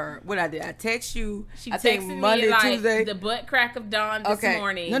told her what I did. I text you. She texted me like Tuesday. The butt crack of dawn this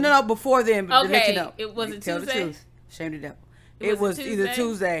morning. No. Before then, okay. Let you know. It was a Tuesday. Tell the truth. Shame the devil. It was either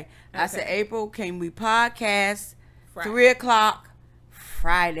Tuesday. Okay. I said, April, can we podcast Friday. 3:00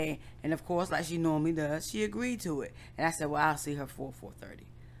 Friday? And of course, like she normally does, she agreed to it. And I said, well, I'll see her 4:30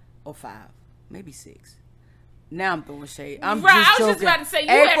 or 5, maybe 6. Now I'm throwing shade. I'm just joking. I was just about to say, you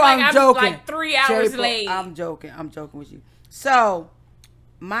April, I'm joking. Like 3 hours April, late. I'm joking with you. So,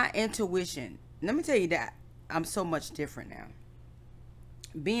 my intuition, let me tell you that I'm so much different now.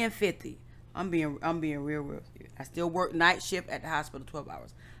 Being 50, I'm being real with you. I still work night shift at the hospital 12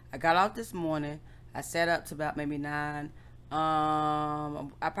 hours. I got off this morning. I sat up to about maybe 9. I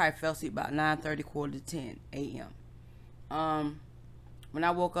probably fell asleep about 9:30, quarter to 10 a.m. When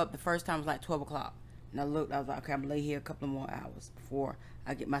I woke up the first time, it was like 12 o'clock. And I looked, I was like, okay, I'm going to lay here a couple more hours before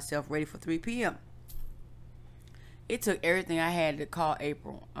I get myself ready for 3 p.m. It took everything I had to call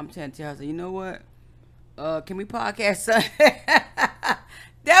April. I'm trying to tell her, I said, you know what? Can we podcast Sunday?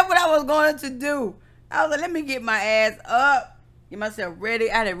 That's what I was going to do. I was like, let me get my ass up, get myself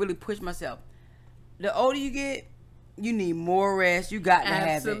ready. I had to really push myself. The older you get, you need more rest. You got to have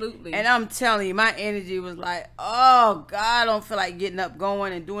it. Absolutely. And I'm telling you, my energy was like, oh, God, I don't feel like getting up,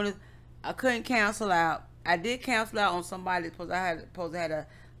 going, and doing this. I couldn't cancel out. I did cancel out on somebody supposed to had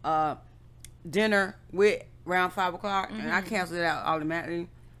a dinner with around 5 o'clock, and I canceled it out automatically.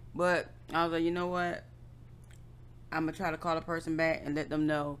 But I was like, you know what? I'm gonna try to call a person back and let them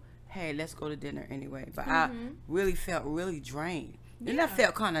know, hey, let's go to dinner anyway. But I really felt really drained. Then I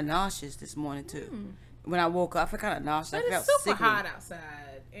felt kind of nauseous this morning too. When I woke up, I felt kind of nauseous. But I felt it's super sickly. hot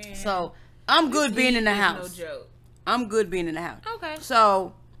outside. And so I'm good being in the house. No joke. I'm good being in the house. Okay.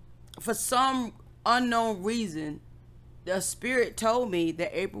 So for some unknown reason, the spirit told me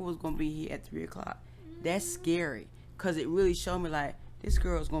that April was going to be here at 3 o'clock. That's scary because it really showed me like this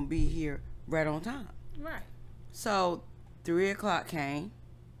girl's going to be here right on time. Right. So 3 o'clock came.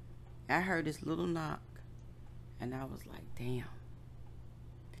 I heard this little knock and I was like, damn.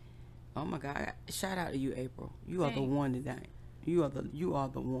 Oh my God. Shout out to you, April. You are the one today. You are the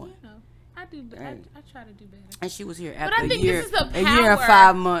one. You know. I do. I try to do better. And she was here but after I think a year. This is the power, a year and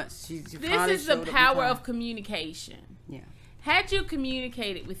 5 months. She this is the power of communication. Yeah. Had you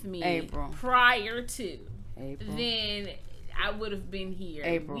communicated with me April. prior to, April. then I would have been here.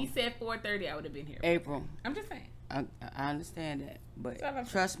 April. We said 4:30. I would have been here. April. I'm just saying. I understand that, but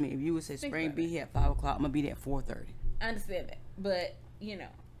trust me, if you would say Spring be here at 5 o'clock, I'm gonna be there at 4:30. I understand that, but you know,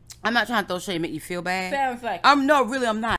 I'm not trying to throw shade and make you feel bad. Sounds like I'm not.